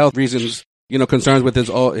family health reasons, concerns with his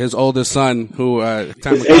oldest son who,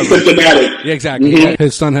 asymptomatic. Yeah, exactly. Mm-hmm.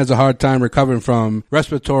 His son has a hard time recovering from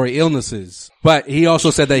respiratory illnesses, but he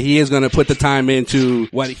also said that he is going to put the time into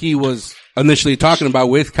what he was initially talking about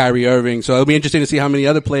with Kyrie Irving. So it'll be interesting to see how many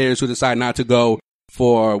other players who decide not to go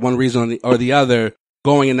for one reason or the other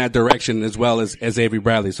going in that direction as well as Avery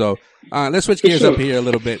Bradley. So, let's switch gears up here a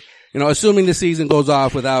little bit. Assuming the season goes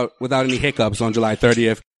off without any hiccups on July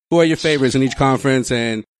 30th, who are your favorites in each conference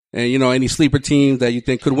and any sleeper teams that you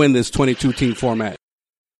think could win this 22-team format?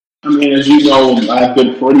 I mean, as you know, I've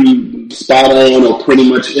been pretty spot on or pretty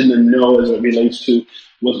much in the know as it relates to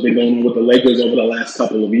what's been going on with the Lakers over the last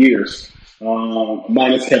couple of years.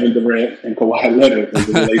 Minus Kevin Durant and Kawhi Leonard as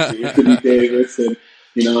it relates to Anthony Davis and,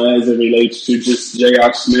 as it relates to just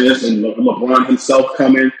J.R. Smith and LeBron himself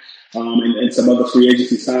coming, and some other free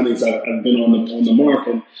agency signings. I've been on the mark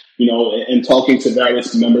and, and talking to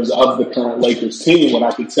various members of the current Lakers team. What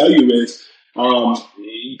I can tell you is,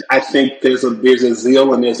 I think there's a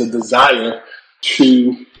zeal and there's a desire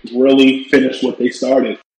to really finish what they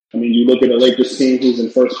started. I mean, you look at a Lakers team who's in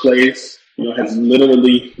first place, has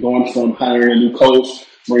literally gone from hiring a new coach,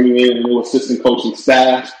 bringing in a new assistant coaching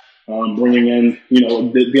staff, bringing in,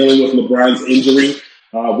 dealing with LeBron's injury,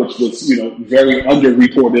 which was, very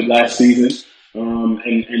underreported last season, and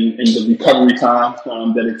the recovery time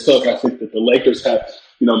that it took. I think that the Lakers have,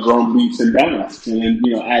 grown leaps and bounds, and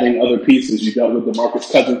adding other pieces. You dealt with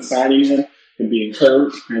DeMarcus Cousins signing him and being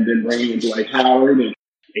hurt, and then bringing in Dwight Howard and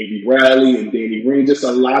Avery Bradley and Danny Green, just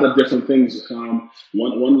a lot of different things.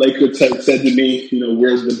 One Laker said to me,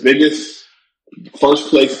 we're the biggest first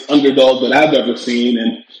place underdog that I've ever seen.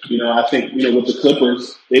 And, I think, with the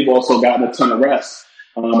Clippers, they've also gotten a ton of rest.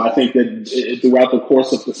 I think that throughout the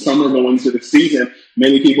course of the summer going into the season,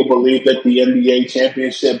 many people believe that the NBA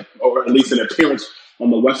championship, or at least an appearance on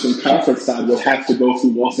the Western Conference side, will have to go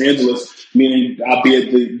through Los Angeles, meaning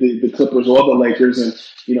albeit the Clippers or the Lakers. And,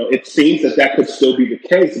 it seems that could still be the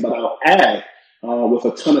case, but I'll add, with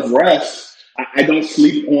a ton of rest, I don't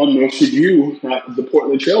sleep on, nor should you, the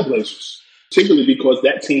Portland Trailblazers, particularly because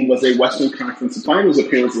that team was a Western Conference Finals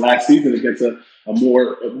appearance last season against a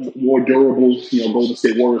more durable, Golden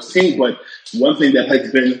State Warriors team. But one thing that has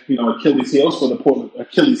been, Achilles heel for the Portland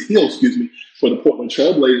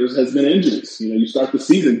Trailblazers has been injuries. You start the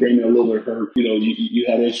season, Damian Lillard hurt. You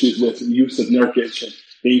had issues with Jusuf Nurkic and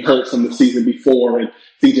being hurt from the season before, and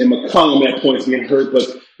CJ McCollum at points being hurt. But,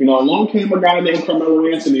 along came a guy named Carmelo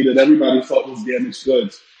Anthony that everybody thought was damaged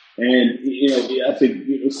goods. And, I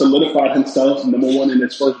think solidified himself number one in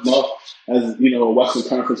his first month as, a Western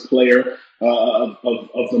Conference player of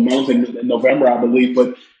the month in November, I believe.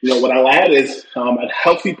 But, what I'll add is a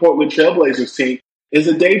healthy Portland Trailblazers team is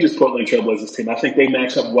a dangerous Portland Trailblazers team. I think they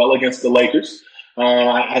match up well against the Lakers.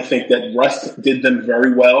 I think that rest did them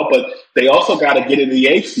very well, but they also got to get in the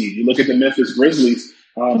 8th seed. You look at the Memphis Grizzlies,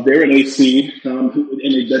 they're an 8th seed, and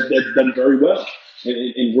they've done very well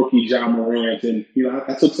in rookie John Morant. And,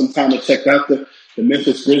 I took some time to check out the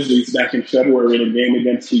Memphis Grizzlies back in February in a game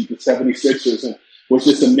against the 76ers, and was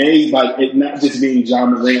just amazed by it not just being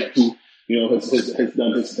John Morant who, has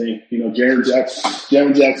done his thing. Jaren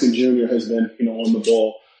Jackson Jr. has been, on the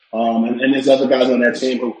ball And there's other guys on that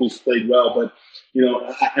team who's played well. But,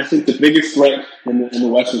 I think the biggest threat in the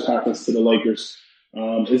Western Conference to the Lakers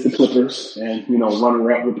is the Clippers. And,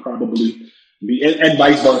 runner-up would probably be, and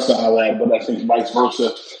vice versa, I'll add, but I think vice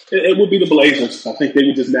versa, it would be the Blazers. I think they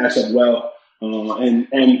would just match up well.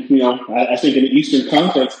 I think in the Eastern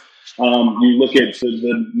Conference, you look at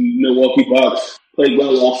the Milwaukee Bucks, played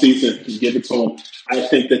well all season, give it to them. I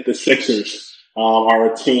think that the Sixers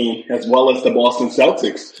are a team, as well as the Boston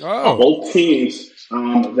Celtics, are both teams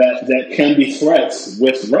that can be threats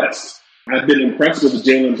with rest. I've been impressed with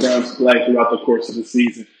Jaylen Brown's play throughout the course of the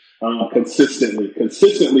season. Consistently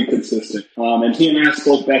consistent. And he and I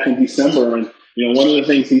spoke back in December, and one of the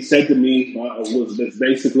things he said to me was that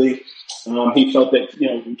basically he felt that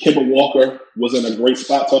Kemba Walker was in a great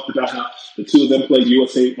spot. Talked about how the two of them played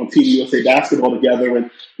on Team USA basketball together,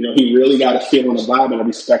 and he really got a feel and a vibe and a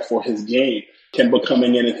respect for his game. Kemba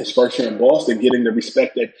coming in his first year in Boston, getting the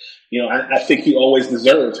respect that, I think he always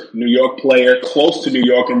deserved. New York player, close to New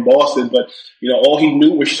York and Boston, but, all he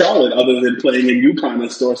knew was Charlotte other than playing in UConn and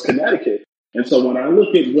Storrs, Connecticut. And so when I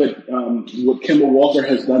look at what Kemba Walker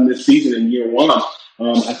has done this season in year one,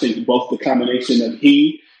 I think both the combination of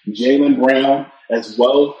he, Jaylen Brown, as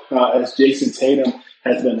well as Jason Tatum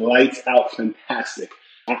has been lights out fantastic.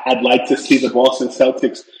 I'd like to see the Boston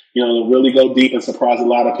Celtics really go deep and surprise a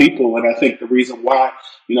lot of people. And I think the reason why,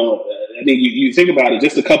 you think about it,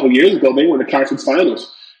 just a couple years ago, they were in the conference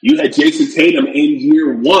finals. You had Jason Tatum in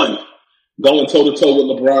year one going toe-to-toe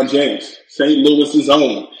with LeBron James, St. Louis's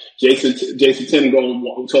own. Jason Tatum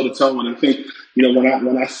going toe-to-toe. And I think,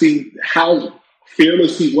 when I see how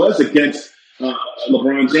fearless he was against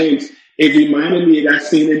LeBron James, it reminded me of that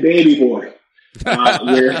scene in Baby Boy.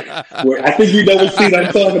 Where I think you know what scene I'm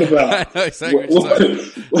talking about. I know exactly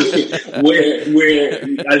where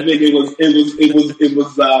I think it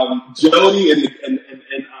was Jody and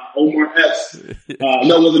Omar Epps.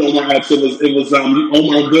 No, it wasn't Omar Epps. It was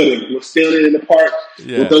Omar Gooding was standing in the park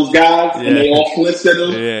with those guys, and they all flinched at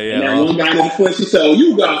him. And that one guy that flinched, he said, "Oh,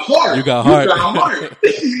 you got heart. You got heart."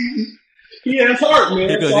 He has heart, man.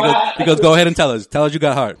 He goes, go ahead and tell us. Tell us you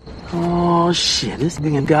got heart. Oh shit, this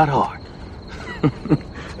nigga got heart.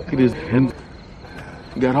 He just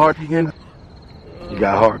got heart again. You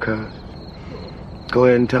got heart, cuz. Go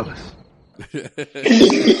ahead and tell us.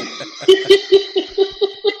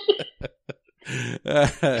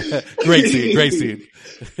 Great scene.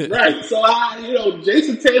 Right. So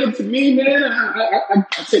Jason Tatum, to me, man, I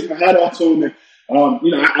take my hat off to him. And,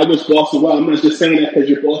 I wish Boston well. I'm not just saying that because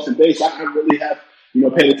you're Boston based. I really have,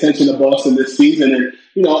 paid attention to Boston this season. And,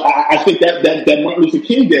 I think that Martin Luther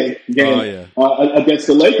King Day game against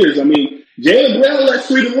the Lakers, I mean, Jaylen Brown let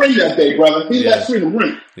Freedom ring that day, brother. He let Freedom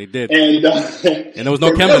ring. He did. And there was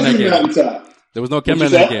no Kemba in that game. There was no Kemba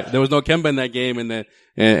in that game. There was no Kemba in that game, and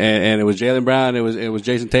it was Jaylen Brown. It was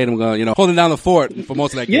Jason Tatum going, holding down the fort for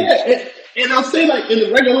most of that game. Yeah, and I'll say, like, in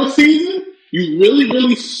the regular season, you really,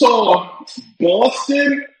 really saw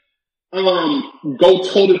Boston go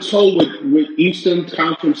toe-to-toe with Eastern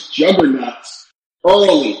Conference juggernauts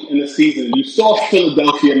early in the season. You saw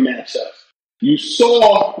Philadelphia matchups. You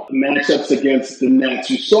saw matchups against the Nets.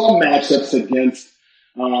 You saw matchups against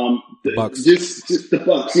the Bucks. Just the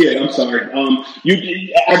Bucks. Yeah, I'm sorry.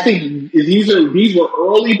 I think these were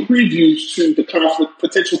early previews to the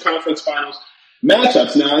potential conference finals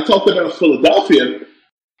matchups. Now, I talked about Philadelphia.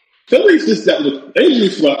 Philly's just dealt with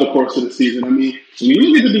injuries throughout the course of the season. I mean, when you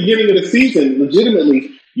look at the beginning of the season,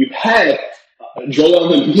 legitimately, you've had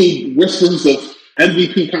Joel Embiid whispers of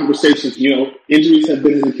MVP conversations. Injuries have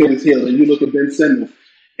been his Achilles heel. And you look at Ben Simmons,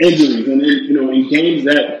 injuries. And then, in games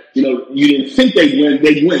that, you didn't think they'd win,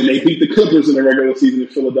 they win. They beat the Clippers in the regular season in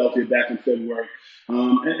Philadelphia back in February.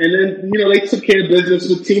 And then, they took care of business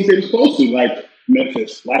with teams they were supposed to, like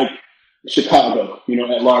Memphis, like Chicago,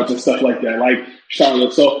 at large and stuff like that, like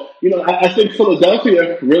Charlotte. So, I think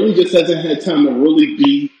Philadelphia really just hasn't had time to really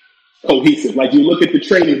be cohesive. Like, you look at the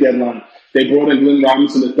trading deadline. They brought in Glenn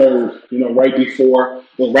Robinson III,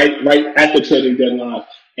 right at the trading deadline.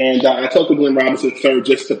 And I talked to Glenn Robinson III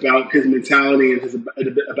just about his mentality and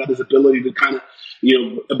about his ability to kind of,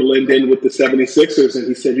 blend in with the 76ers. And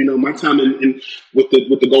he said, my time in with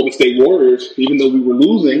the Golden State Warriors, even though we were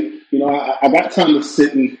losing, I got time to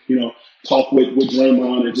sit and, talk with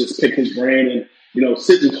Draymond and just pick his brain and,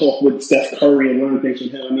 sit and talk with Steph Curry and learn things from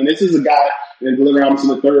him. I mean, this is a guy, and Glenn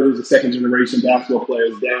Robinson III, who's a second-generation basketball player.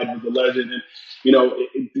 His dad was a legend. And,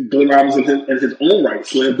 Glenn Robinson in his own right,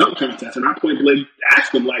 slam dunk contest. And I point blank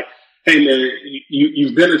asked him, like, hey, man,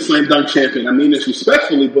 you've been a slam dunk champion. I mean this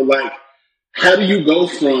respectfully, but, like, how do you go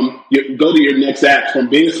to your next act from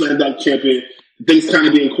being a slam dunk champion things kind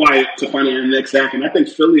of being quiet to find out the next act. And I think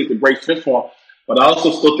Philly is a great fit for him. But I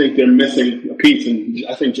also still think they're missing a piece, and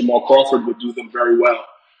I think Jamal Crawford would do them very well.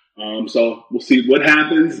 So we'll see what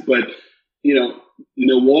happens. But,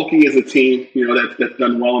 Milwaukee is a team, that's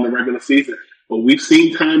done well in the regular season. But we've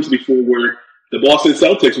seen times before where the Boston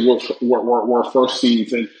Celtics were first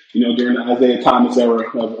seeds, and during the Isaiah Thomas era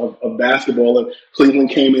of basketball, and Cleveland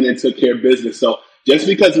came in and took care of business. So just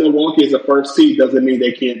because Milwaukee is a first seed doesn't mean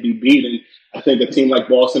they can't be beaten. I think a team like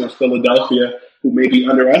Boston or Philadelphia, who may be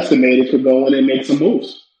underestimated, could go in and make some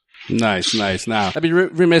moves. Nice. Now, I'd be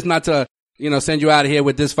remiss not to send you out of here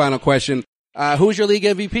with this final question. Who's your league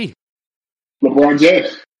MVP? LeBron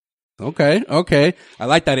James. Okay. I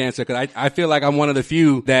like that answer because I feel like I'm one of the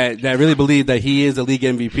few that really believe that he is a league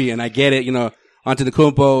MVP, and I get it.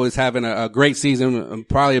 Antetokounmpo is having a great season,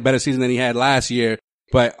 probably a better season than he had last year.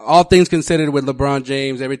 But all things considered, with LeBron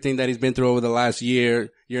James, everything that he's been through over the last year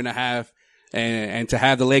and a half, and to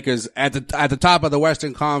have the Lakers at the top of the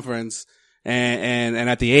Western Conference, and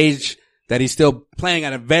at the age that he's still playing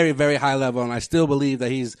at a very, very high level, and I still believe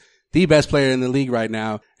that he's the best player in the league right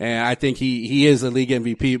now. And I think he is a league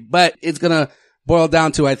MVP, but it's going to boil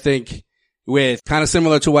down to, I think, with kind of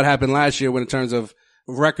similar to what happened last year in terms of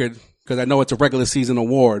record, because I know it's a regular season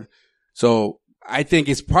award. So I think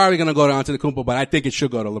it's probably going to go to Antetokounmpo, but I think it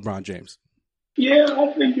should go to LeBron James. Yeah,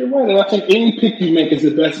 I think you're right. And I think any pick you make is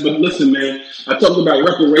the best. But listen, man, I talked about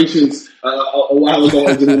reparations a while ago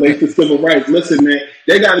as it relates to civil rights. Listen, man,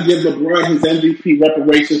 they got to give LeBron his MVP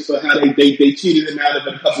reparations for how they cheated him out of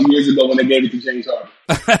it a couple years ago when they gave it to James Harden.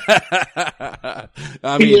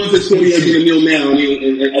 He wants his $48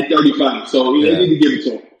 million now at 35, so they need to give it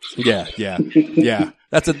to him. Yeah.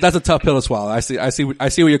 That's a tough pill to swallow. I see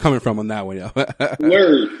where you're coming from on that one, yo.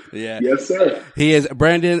 Word. Yeah. Yes, sir. He is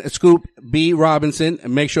Brandon Scoop B Robinson,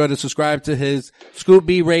 and make sure to subscribe to his Scoop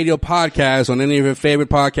B Radio podcast on any of your favorite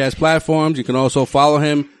podcast platforms. You can also follow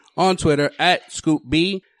him on Twitter at Scoop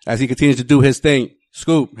B as he continues to do his thing.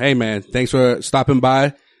 Scoop, hey man, thanks for stopping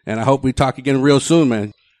by, and I hope we talk again real soon,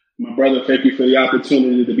 man. My brother, thank you for the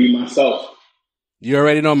opportunity to be myself. You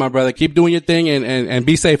already know, my brother. Keep doing your thing and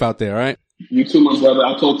be safe out there, all right? You too, my brother.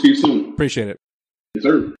 I'll talk to you soon. Appreciate it. Yes,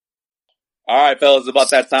 sir. All right, fellas, it's about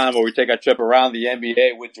that time where we take our trip around the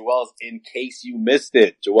NBA with Joel's In Case You Missed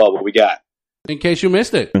It. Joel, what we got? In case you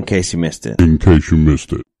missed it. In case you missed it. In case you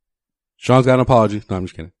missed it. Sean's got an apology. No, I'm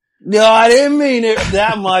just kidding. No, I didn't mean it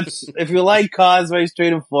that much. If you like Causeway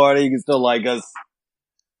Street in Florida, you can still like us.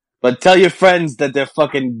 But tell your friends that they're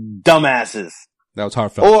fucking dumbasses. That was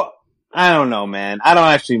heartfelt. Or, I don't know, man. I don't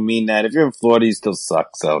actually mean that. If you're in Florida, you still suck.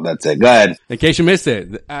 So that's it. Go ahead. In case you missed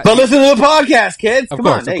it. But listen to the podcast, kids. Come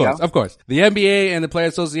on, there you go. Of course. The NBA and the Player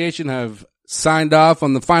Association have signed off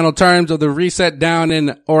on the final terms of the reset down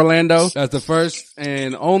in Orlando. As the first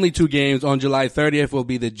and only two games on July 30th will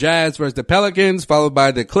be the Jazz versus the Pelicans, followed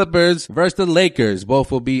by the Clippers versus the Lakers.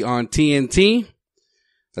 Both will be on TNT.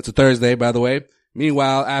 That's a Thursday, by the way.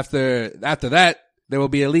 Meanwhile, after that, there will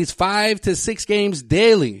be at least 5 to 6 games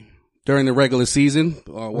daily during the regular season.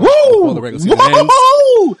 Before the regular season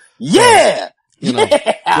ends. Yeah! So,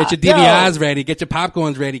 get your DVRs ready. Get your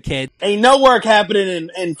popcorns ready, kid. Ain't no work happening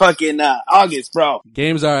in fucking August, bro.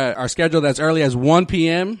 Games are scheduled as early as 1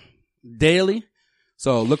 p.m. daily.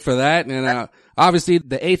 So look for that. And obviously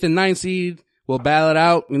the 8th and 9th seed will battle it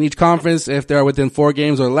out in each conference if they are within 4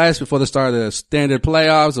 games or less before the start of the standard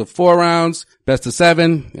playoffs of 4 rounds, best of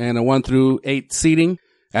 7, and a 1 through 8 seeding.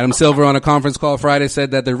 Adam Silver on a conference call Friday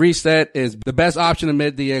said that the reset is the best option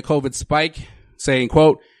amid the COVID spike, saying,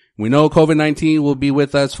 quote, "We know COVID-19 will be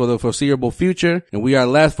with us for the foreseeable future, and we are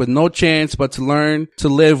left with no chance but to learn to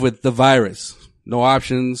live with the virus. No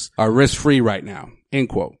options are risk-free right now." End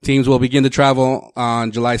quote. Teams will begin to travel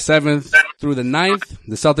on July 7th through the 9th.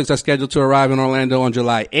 The Celtics are scheduled to arrive in Orlando on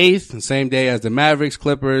July 8th, the same day as the Mavericks,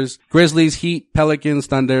 Clippers, Grizzlies, Heat, Pelicans,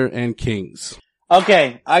 Thunder, and Kings.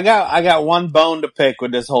 Okay, I got one bone to pick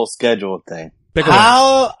with this whole schedule thing.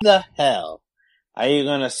 How the hell are you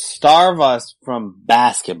gonna starve us from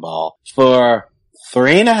basketball for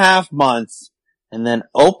 3.5 months and then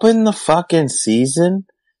open the fucking season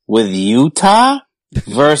with Utah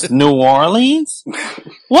versus New Orleans?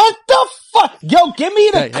 What the fuck? Yo, give me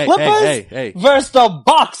the Clippers versus the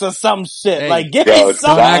Bucks or some shit. Like, give me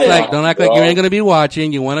something. Don't act like you ain't gonna be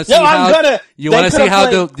watching. You want to see how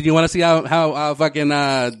fucking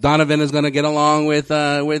Donovan is gonna get along with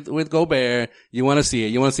Gobert. You want to see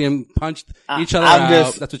it. You want to see him punch each other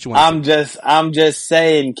out. That's what you want. I'm just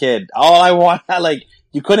saying, kid. All I want,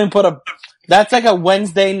 you couldn't put that's like a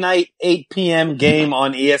Wednesday night 8 p.m. game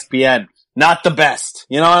on ESPN. Not the best.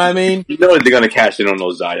 You know what I mean? You know they're going to cash in on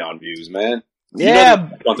those Zion views, man. Yeah,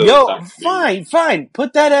 fine.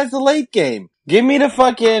 Put that as the late game. Give me the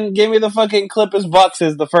fucking Clippers Bucks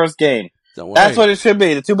as the first game. That's what it should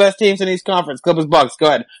be. The two best teams in each conference, Clippers Bucks. Go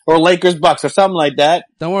ahead, or Lakers Bucks, or something like that.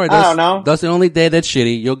 Don't worry. I don't know. That's the only day that's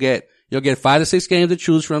shitty. You'll get 5 to 6 games to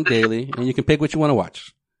choose from daily, and you can pick what you want to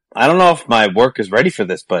watch. I don't know if my work is ready for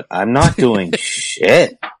this, but I'm not doing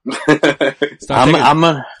shit.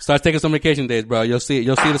 Start taking some vacation days, bro. You'll see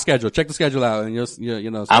the schedule. Check the schedule out, and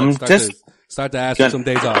start to ask for some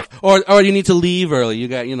days off, or you need to leave early. You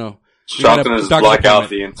got Sharpen is black out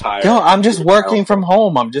the entire. No, I'm just working from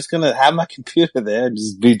home. I'm just gonna have my computer there and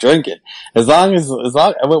just be drinking. As long.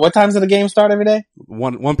 What times do the game start every day?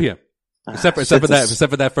 1 p.m. Except for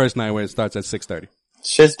that first night where it starts at 6:30.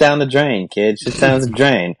 Shit's down the drain, kid. Shit's down the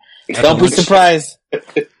drain. Don't be surprised.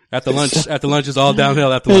 After lunch is all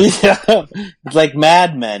downhill after lunch. Yeah. It's like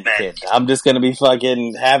Mad Men, kid. I'm just gonna be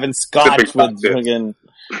fucking having scotch with fucking,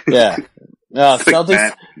 yeah.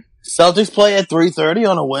 Celtics play at 3:30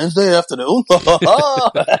 on a Wednesday afternoon.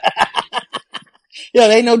 Yeah,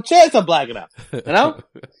 there ain't no chance of blacking out. You know? All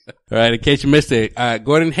right, in case you missed it,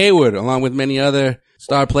 Gordon Hayward, along with many other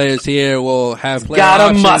star players here, will have player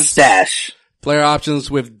options. Got a mustache. Player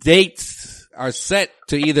options with dates are set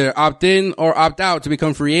to either opt in or opt out to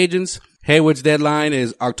become free agents. Hayward's deadline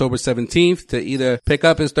is October 17th to either pick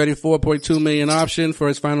up his $34.2 million option for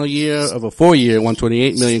his final year of a 4-year,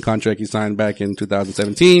 $128 million contract he signed back in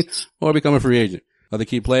 2017, or become a free agent. Other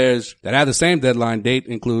key players that have the same deadline date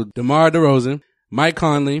include DeMar DeRozan, Mike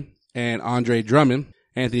Conley, and Andre Drummond.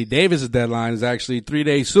 Anthony Davis' deadline is actually 3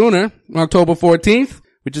 days sooner, October 14th,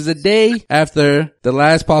 which is a day after the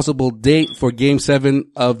last possible date for Game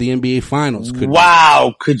 7 of the NBA Finals.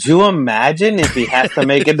 Could you imagine if he has to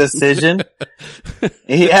make a decision?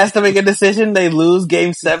 They lose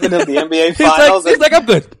Game 7 of the NBA Finals. He's like, I'm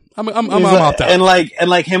good. I'm opt out. And like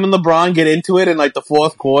him and LeBron get into it in like the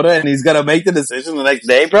fourth quarter, and he's gonna make the decision the next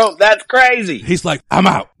day, bro. That's crazy. He's like, I'm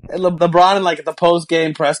out. And LeBron, in like at the post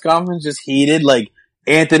game press conference, just heated. Like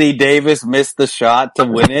Anthony Davis missed the shot to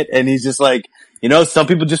win it, and he's just like, some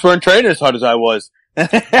people just weren't training as hard as I was.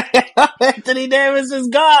 Anthony Davis is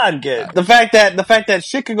gone, kid. The fact that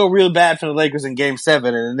shit could go real bad for the Lakers in Game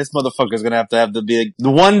 7, and this motherfucker's gonna have to be the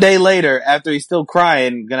one day later after he's still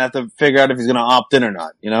crying, gonna have to figure out if he's gonna opt in or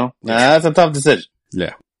not. That's a tough decision.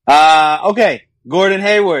 Yeah. Okay. Gordon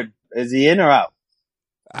Hayward, is he in or out?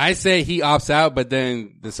 I say he opts out, but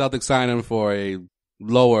then the Celtics sign him for a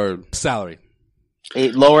lower salary. A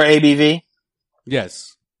lower ABV?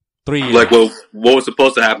 Yes. 3 years. Like what was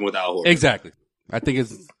supposed to happen with Al Horford. Exactly. I think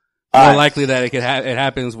it's more likely that it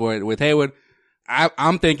happens with Hayward.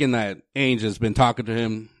 I'm thinking that Ainge has been talking to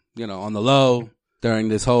him, on the low during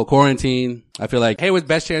this whole quarantine. I feel like Hayward's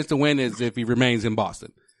best chance to win is if he remains in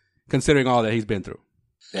Boston, considering all that he's been through.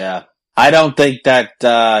 Yeah. I don't think that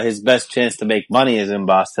his best chance to make money is in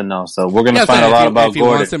Boston, though. So we're going to find a lot about Gordon. If he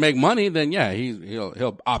wants to make money, then yeah,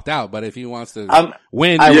 he'll opt out. But if he wants to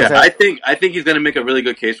win, I think he's going to make a really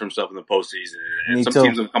good case for himself in the postseason, and some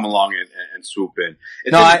teams will come along and swoop in.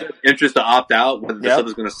 It's in his interest to opt out, whether the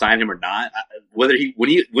Celtics going to sign him or not. Whether when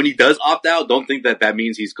he does opt out, don't think that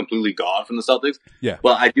means he's completely gone from the Celtics. Yeah.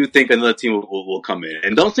 Well, I do think another team will come in,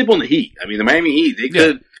 and don't sleep on the Heat. I mean, the Miami Heat, they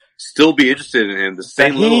could still be interested in him. The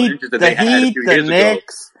same little interest that they had a few years ago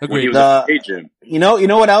when he was a free agent. You know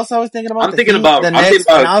what else I was thinking about? I'm thinking about the Knicks,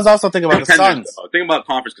 and I was also thinking about the Suns. Thinking about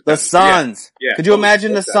conference. The Suns. Yeah. Could you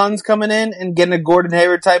imagine the Suns coming in and getting a Gordon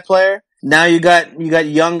Hayward type player? Now you got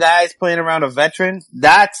young guys playing around a veteran.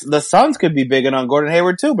 The Suns could be bigging on Gordon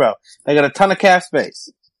Hayward too, bro. They got a ton of cap space.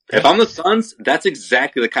 If I'm the Suns, that's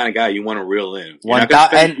exactly the kind of guy you want to reel in. You're not going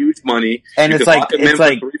to spend huge money. And it's like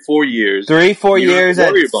 3-4 years. 3-4 years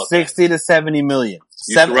at 60 to 70 million.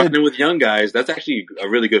 You're surrounded with young guys. That's actually a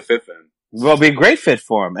really good fit for him. Well, it'll be a great fit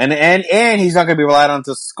for him. And he's not going to be relied on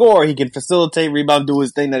to score. He can facilitate, rebound, do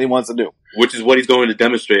his thing that he wants to do. Which is what he's going to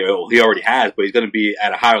demonstrate. Well, he already has, but he's going to be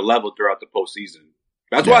at a higher level throughout the postseason.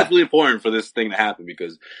 That's why it's really important for this thing to happen,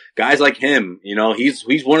 because guys like him,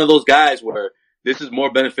 he's one of those guys where this is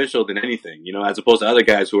more beneficial than anything, as opposed to other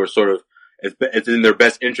guys who are sort of, it's in their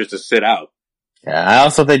best interest to sit out. Yeah, I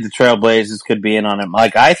also think the Trailblazers could be in on him.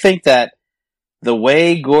 Like, I think that the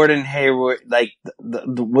way Gordon Hayward, like,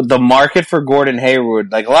 the market for Gordon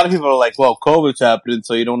Hayward, like, a lot of people are like, well, COVID's happening,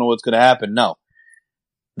 so you don't know what's going to happen. No.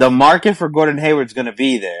 The market for Gordon Hayward's going to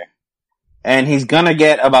be there. And he's going to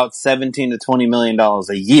get about $17 to $20 million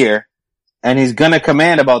a year. And he's going to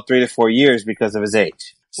command about 3 to 4 years because of his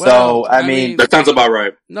age. Well, so, I mean, that sounds about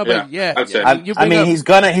right. No, but he's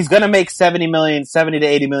gonna make $70 to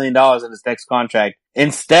 $80 million in his next contract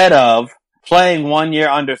instead of playing 1 year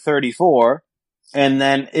under 34 And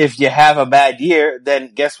then if you have a bad year,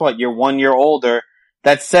 then guess what? You're 1 year older.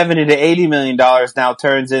 That $70 to $80 million now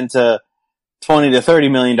turns into $20 to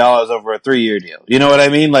 $30 million over a 3-year deal. You know what I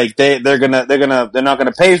mean? Like they're not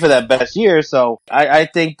gonna pay for that best year. So I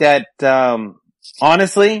think that,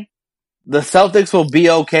 honestly, the Celtics will be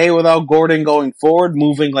okay without Gordon going forward,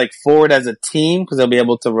 moving like forward as a team, because they'll be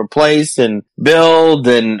able to replace and build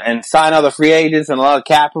and sign other free agents, and a lot of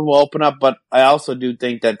capital will open up. But I also do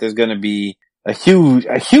think that there's going to be a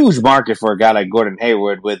huge market for a guy like Gordon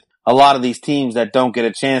Hayward, with a lot of these teams that don't get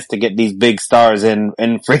a chance to get these big stars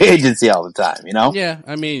in free agency all the time, you know? Yeah,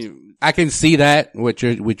 I mean, I can see that, what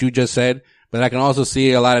you just said, but I can also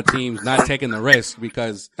see a lot of teams not taking the risk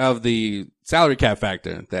because of the salary cap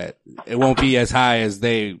factor, that it won't be as high as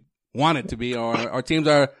they want it to be, or teams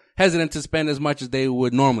are hesitant to spend as much as they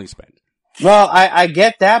would normally spend. Well, I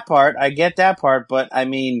get that part, but I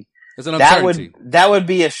mean, it's an uncertainty. That would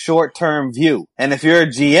be a short-term view. And if you're a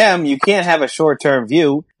GM, you can't have a short-term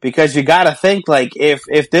view, because you gotta think, like,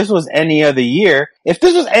 if this was any other year,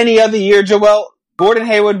 Joel, Gordon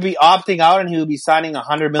Hayward would be opting out and he would be signing a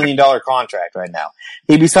 $100 million contract right now.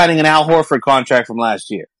 He'd be signing an Al Horford contract from last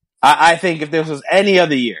year. I think if this was any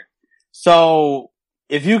other year. So,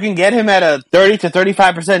 if you can get him at a 30 to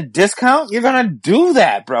 35% discount, you're gonna do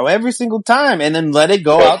that, bro, every single time, and then let it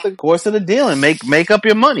go out the course of the deal and make up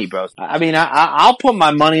your money, bro. I mean, I'll put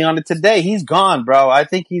my money on it today. He's gone, bro. I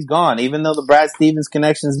think he's gone. Even though the Brad Stevens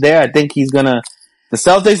connection's there, I think the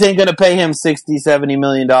Celtics ain't gonna pay him $60-70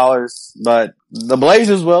 million, but the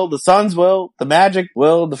Blazers will, the Suns will, the Magic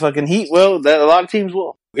will, the fucking Heat will, a lot of teams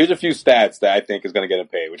will. Here's a few stats that I think is gonna get him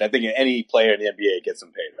paid, which I think any player in the NBA gets him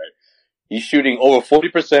paid, right? He's shooting over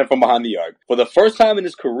 40% from behind the arc. For the first time in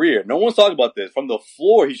his career, no one's talking about this, from the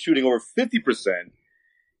floor, he's shooting over 50%.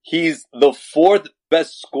 He's the fourth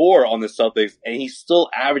best scorer on the Celtics, and he's still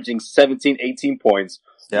averaging 17, 18 points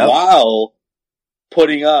while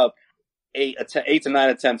putting up 8 to 9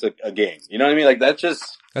 attempts a game. You know what I mean? Like, that's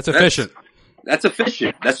efficient. That's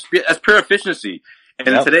efficient. That's pure efficiency. And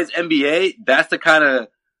in today's NBA, that's the kind of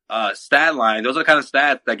stat line. Those are the kind of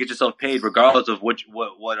stats that get yourself paid regardless of what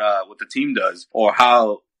the team does or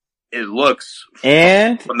how it looks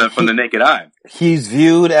and from the naked eye. He's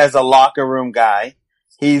viewed as a locker room guy.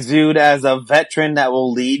 He's viewed as a veteran that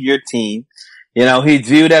will lead your team. You know, he's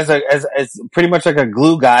viewed as pretty much like a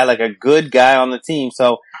glue guy, like a good guy on the team.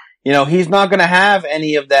 So, you know, he's not going to have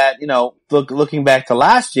any of that, you know, looking back to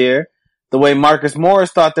last year, the way Marcus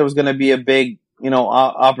Morris thought there was going to be a big, you know,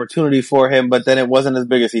 opportunity for him, but then it wasn't as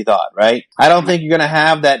big as he thought, right? I don't think you're going to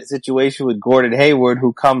have that situation with Gordon Hayward,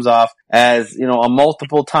 who comes off as, you know, a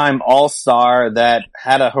multiple time all-star that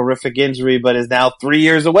had a horrific injury, but is now 3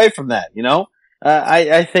 years away from that, you know?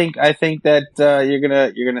 I think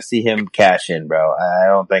that, you're gonna see him cash in, bro. I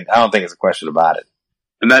don't think it's a question about it.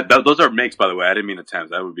 And those are makes, by the way. I didn't mean attempts.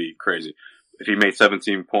 That would be crazy if he made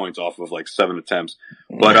 17 points off of like 7 attempts.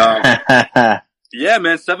 But, yeah,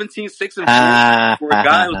 man, 17, 6, and 4 for a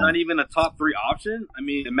guy who's not even a top 3 option. I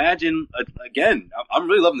mean, imagine, again, I'm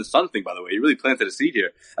really loving the Suns thing, by the way. You really planted a seed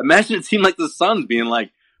here. Imagine a team like the Suns being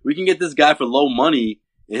like, we can get this guy for low money,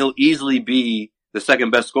 and he'll easily be the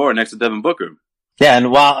second best scorer next to Devin Booker. Yeah,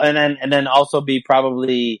 and then also be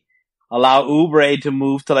probably allow Oubre to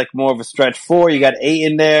move to like more of a stretch 4. You got 8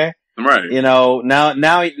 in there. Right. You know,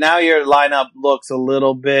 now your lineup looks a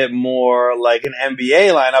little bit more like an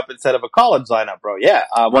NBA lineup instead of a college lineup, bro. Yeah,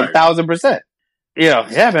 1000%. You know,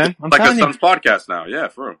 yeah, man. I'm like a Suns podcast now. Yeah,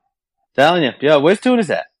 for real. Telling you. Yo, where's Tunis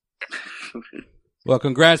at? Well,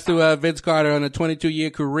 congrats to Vince Carter on a 22-year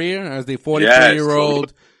career as the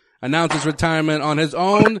 43-year-old announced his retirement on his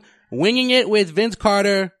own Winging It with Vince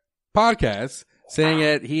Carter podcast, saying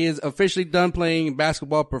that he is officially done playing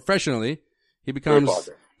basketball professionally. He becomes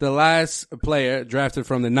the last player drafted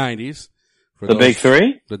from the 90s. For the Big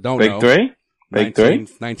Three? That don't Big know. Three? Big Three?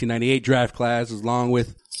 1998 draft class, along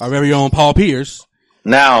with our very own Paul Pierce.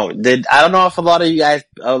 Now, I don't know if a lot of you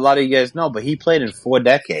guys know, but he played in 4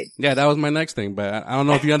 decades. Yeah, that was my next thing, but I don't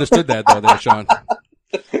know if you understood that though, there, Sean.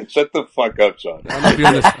 Shut the fuck up, Sean. I don't know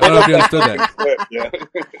if you understood that. Yeah.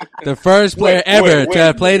 The first player ever to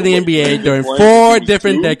have played in the NBA during 4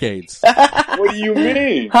 different decades. What do you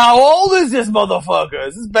mean? How old is this motherfucker?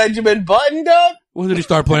 Is this Benjamin Button, dog? Well, did he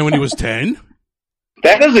start playing when he was 10?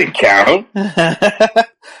 That doesn't count.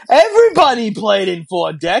 Everybody played in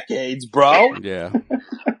 4 decades, bro. Yeah.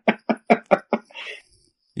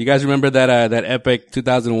 You guys remember that epic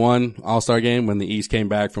 2001 All-Star game when the East came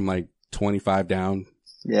back from like 25 down?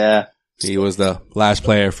 Yeah. He was the last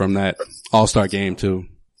player from that All-Star game to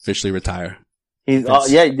officially retire. You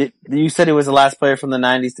said he was the last player from the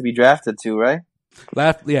 90s to be drafted too, right?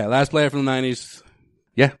 Last player from the 90s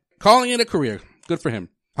Yeah. Calling it a career. Good for him.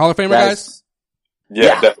 Hall of Famer, guys?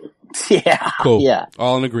 Yeah. Definitely. Yeah. Cool. Yeah.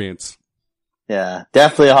 All in agreement. Yeah.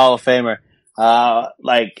 Definitely a Hall of Famer.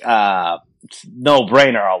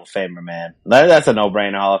 No-brainer Hall of Famer, man. That's a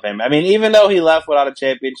no-brainer Hall of Famer. I mean, even though he left without a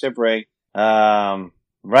championship ring,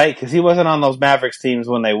 right? Cause he wasn't on those Mavericks teams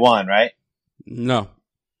when they won, right? No.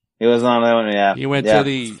 He was on that one, yeah. He went to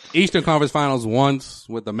the Eastern Conference Finals once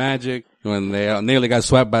with the Magic when they nearly got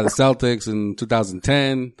swept by the Celtics in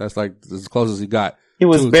 2010. That's like as close as he got. He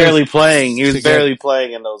was barely playing. He was barely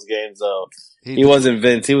playing in those games, though. He wasn't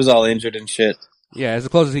Vince. He was all injured and shit. Yeah, as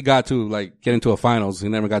close as he got to like getting to a finals. He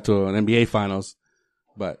never got to an NBA finals.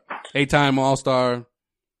 But 8-time All-Star,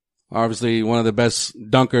 obviously one of the best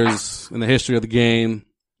dunkers in the history of the game.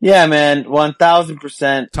 Yeah, man,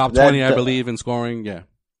 1,000%. Top 20, I believe, in scoring. Yeah.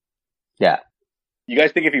 Yeah. You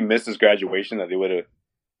guys think if he missed his graduation that the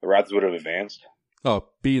Raptors would have advanced? Oh,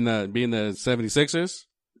 being the 76ers?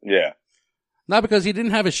 Yeah. Not because he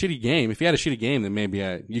didn't have a shitty game. If he had a shitty game, then maybe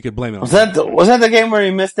you could blame it on Was that the game where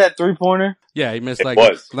he missed that 3-pointer? Yeah, he missed like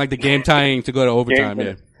the game tying to go to overtime.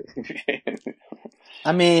 Yeah.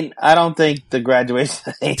 I mean, I don't think the graduation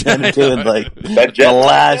had anything to do with like the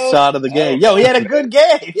last shot of the game. Yo, he had a good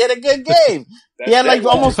game. He had like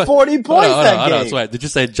almost 40 points that game. Sweat. Did you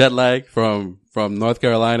say jet lag from North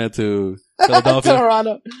Carolina to Philadelphia?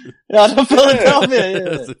 Toronto. Yeah, to Philadelphia.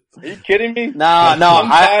 Yeah. Are you kidding me? No. I'm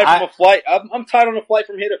tired from a flight. I'm tired on a flight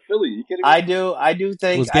from here to Philly. Are you kidding me? I do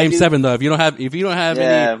think it was game 7 though. If you don't have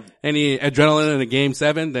any adrenaline in a game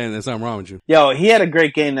 7, then there's something wrong with you. Yo, he had a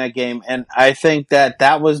great game that game, and I think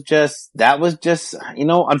that was just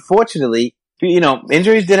unfortunately,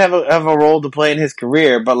 injuries did have a role to play in his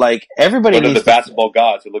career, but like everybody One of needs the basketball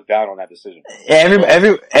gods who look down on that decision.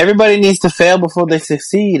 Everybody needs to fail before they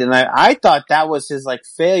succeed, and I thought that was his like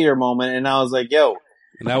failure moment, and I was like, yo.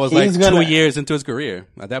 And that was like 2 years into his career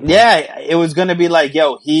at that point. Yeah, it was going to be like,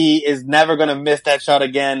 yo, he is never going to miss that shot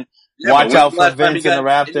again. Yeah, watch out for Vince and the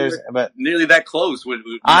Raptors. But nearly that close.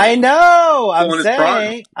 I know. I'm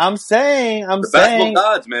saying. The basketball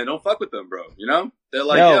gods, man, don't fuck with them, bro. You know, they're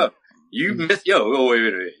like, yo, you missed. Yo,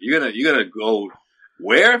 wait. You're gonna go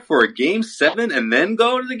where for a game 7 and then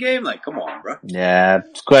go to the game? Like, come on, bro. Yeah,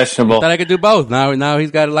 it's questionable. I thought I could do both. Now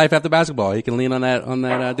he's got a life after basketball. He can lean on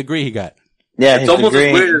that degree he got. Yeah, it's almost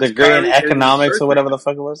degree in economics or whatever the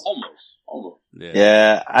fuck it was. Almost.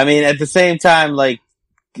 Yeah. I mean, at the same time, like,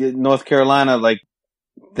 North Carolina, like,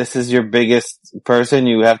 this is your biggest person.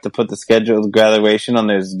 You have to put the scheduled graduation on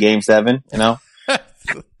their game 7, you know?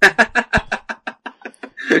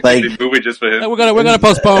 Like, move it just for him. We're gonna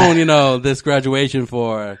postpone, this graduation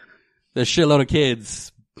for the shitload of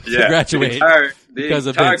kids to graduate. The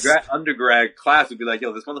entire undergrad class would be like,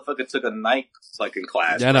 yo, this motherfucker took a night fucking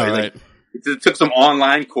class. Yeah, I know, right? He took some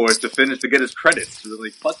online course to get his credits.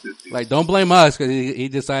 Like, fuck this dude. Like, don't blame us because he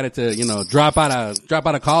decided to, drop out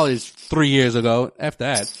of college 3 years ago. F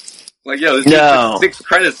that. Like, yo, this dude took 6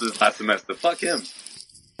 credits this last semester. Fuck him.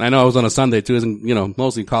 I know it was on a Sunday too. Isn't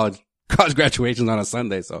mostly college graduations on a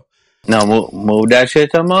Sunday. So no, move that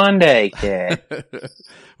shit to Monday, kid.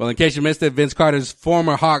 Well, in case you missed it, Vince Carter's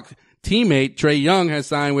former Hawk teammate Trae Young has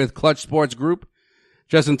signed with Clutch Sports Group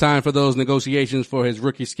just in time for those negotiations for his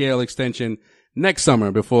rookie scale extension next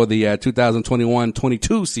summer before the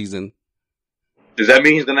 2021-22 season. Does that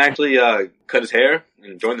mean he's going to actually cut his hair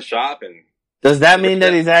and join the shop? And does that mean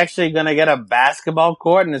that he's actually going to get a basketball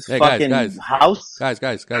court in his fucking house?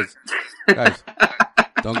 Guys.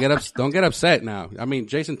 Don't get upset now. I mean,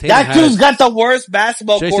 Jason Tatum. That dude's got the worst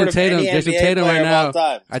basketball court of any Jason NBA Tatum player right now. of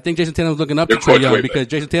all time. I think Jason Tatum's looking up to Trae Young because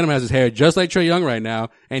Jason Tatum has his hair just like Trae Young right now,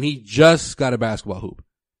 and he just got a basketball hoop.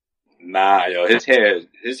 Nah, yo, his hair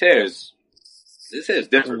is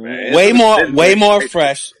different, man. Way more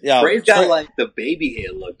fresh. Yo, Trae's got like the baby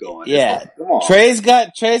hair look going. Yeah, come on. Trey's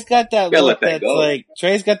got that look that's like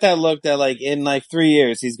Trey's got that look that like in like 3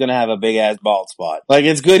 years he's gonna have a big ass bald spot. Like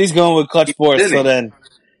it's good he's going with Clutch Sports, so then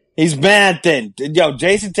he's mad thin. Yo,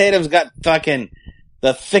 Jason Tatum's got fucking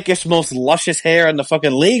the thickest, most luscious hair in the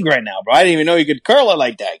fucking league right now, bro. I didn't even know you could curl it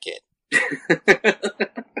like that, kid.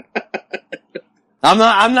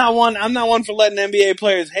 I'm not one for letting NBA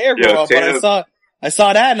players' hair grow up, but I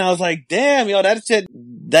saw that and I was like, damn, yo, that shit,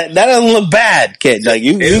 that doesn't look bad, kid. Like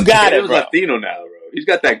you got it, bro. Latino now, bro. He's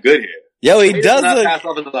got that good hair. Yo, he does not look. Pass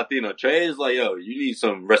off as a Latino. Trey is like, yo, you need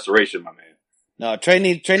some restoration, my man. No, Trey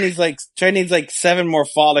needs like 7 more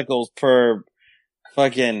follicles per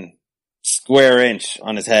fucking square inch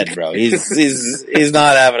on his head, bro. He's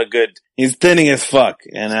not having a good. He's thinning as fuck,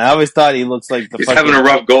 and I always thought he looks like he's having a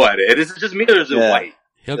rough go at it. Is it just me or is it white?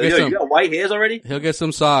 He'll get you got white hairs already? He'll get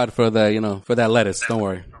some sod for the for that lettuce. Don't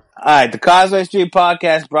worry. All right, the Causeway Street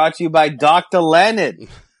Podcast brought to you by Dr. Leonard.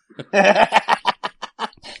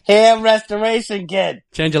 Hair restoration kit.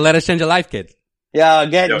 Change your lettuce, change your life, kid. Yo,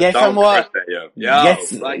 get some more.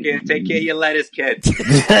 Fucking take care of your lettuce, kid.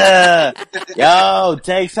 Yo,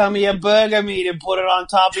 take some of your burger meat and put it on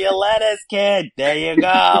top of your lettuce, kid. There you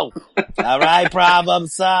go. All right, problem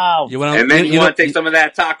solved. You want to take some of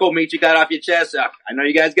that taco meat you got off your chest? I know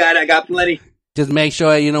you guys got it. I got plenty. Just make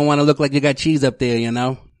sure you don't want to look like you got cheese up there, you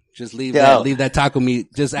know? Just leave that taco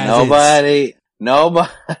meat just as is.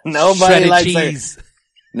 Nobody likes cheese.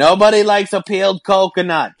 Nobody likes a peeled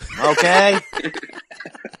coconut, okay?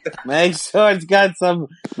 Make sure it's got some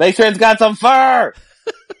fur.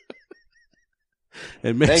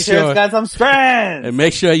 And make sure it's got some strands. And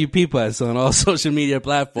make sure you peep us on all social media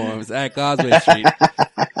platforms at Causeway Street.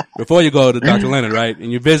 Before you go to Dr. Leonard, right?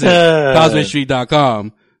 And you visit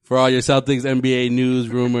causewaystreet.com for all your Celtics NBA news,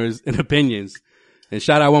 rumors, and opinions. And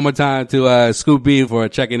shout out one more time to Scoop B for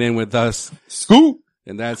checking in with us. Scoop!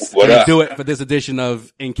 And that's gonna do it for this edition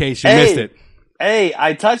of In Case You Missed It. Hey,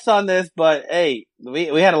 I touched on this, but hey, we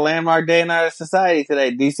had a landmark day in our society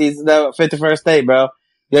today. DC's 51st state, bro.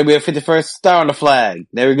 There'll be a 51st star on the flag.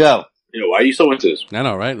 There we go. You know, why are you so into this? I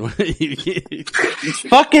know, right? It's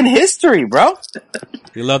fucking history, bro.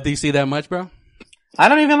 You love DC that much, bro? I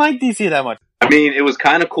don't even like DC that much. I mean, it was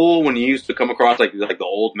kind of cool when you used to come across like the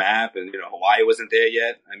old map and, Hawaii wasn't there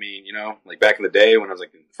yet. I mean, like back in the day when I was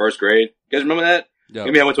like in first grade. You guys remember that? Yo.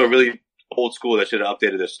 Maybe I went to a really old school that should have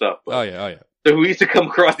updated their stuff. But, oh yeah. So we used to come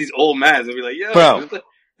across these old maps and be like, yo, bro,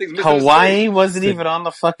 Hawaii wasn't even on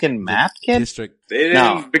the fucking map, kid? District. They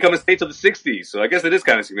didn't become a state till the 60s, so I guess it is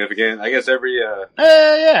kind of significant. I guess every,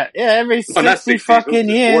 every 60 fucking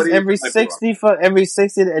years, 40, every 60,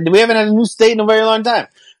 we haven't had a new state in a very long time.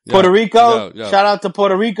 Puerto Rico, shout out to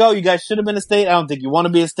Puerto Rico. You guys should have been a state. I don't think you want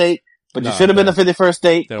to be a state, but you should have been the 51st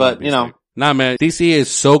state, but Nah, man, DC is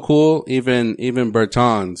so cool. Even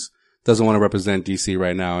Bertans doesn't want to represent DC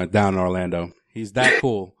right now down in Orlando. He's that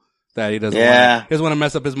cool that he doesn't want to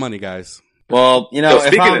mess up his money, guys. Well, speaking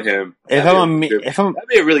of him, that'd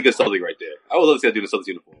be a really good Celtic right there. I would love to see that dude in a Celtics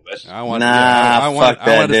uniform. I wanted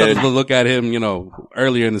the Celtics to look at him,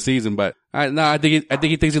 earlier in the season, but I think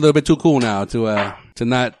he thinks he's a little bit too cool now to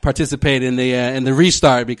not participate in the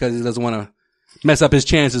restart because he doesn't want to mess up his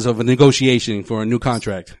chances of a negotiation for a new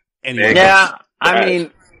contract. Anyway. Yeah, I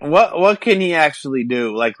mean, what can he actually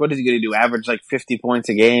do? Like, what is he going to do? Average like 50 points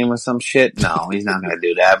a game or some shit? No, he's not going to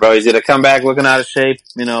do that, bro. He's going to come back looking out of shape.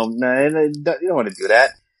 No, you don't want to do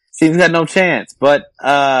that. He's got no chance. But,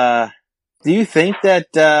 do you think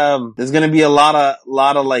that, there's going to be a lot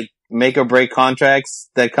of like make or break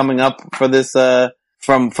contracts that coming up for this,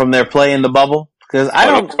 from their play in the bubble? Cause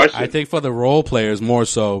I think for the role players more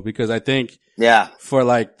so because I think, for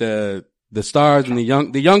like the stars and the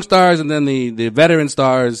young stars and then the veteran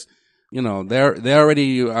stars, they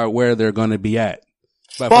already are where they're going to be at.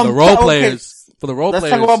 But for the role players, let's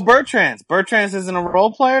talk about Bertans. Bertans isn't a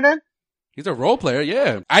role player then? He's a role player,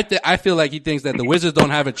 yeah. I feel like he thinks that the Wizards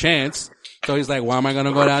don't have a chance. So he's like, why am I going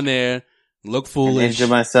to go down there, look foolish, injure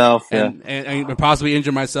myself, and possibly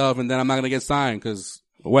injure myself, and then I'm not going to get signed because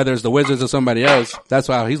whether it's the Wizards or somebody else, that's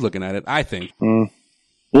how he's looking at it, I think.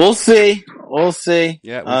 We'll see. Yeah, we'll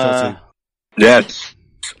see. Yes,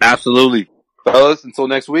 absolutely. Fellas, until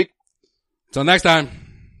next week. Until next time.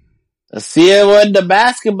 I'll see you when the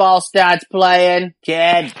basketball starts playing,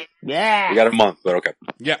 kid. Yeah. We got a month, but okay.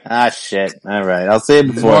 Yeah. Ah, shit. All right. I'll see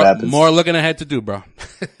you before it happens. More looking ahead to do, bro.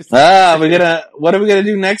 What are we gonna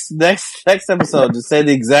do next episode? Just say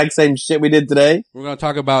the exact same shit we did today? We're gonna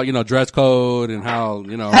talk about, dress code and how,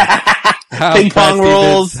 how ping pong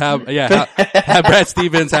rules. How Brad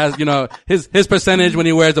Stevens has, his percentage when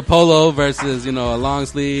he wears a polo versus, a long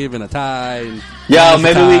sleeve and a tie.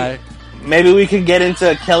 And maybe we could get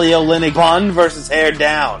into Kelly Olynyk bun versus hair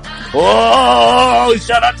down. Oh,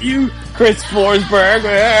 shout out to you, Chris Forsberg.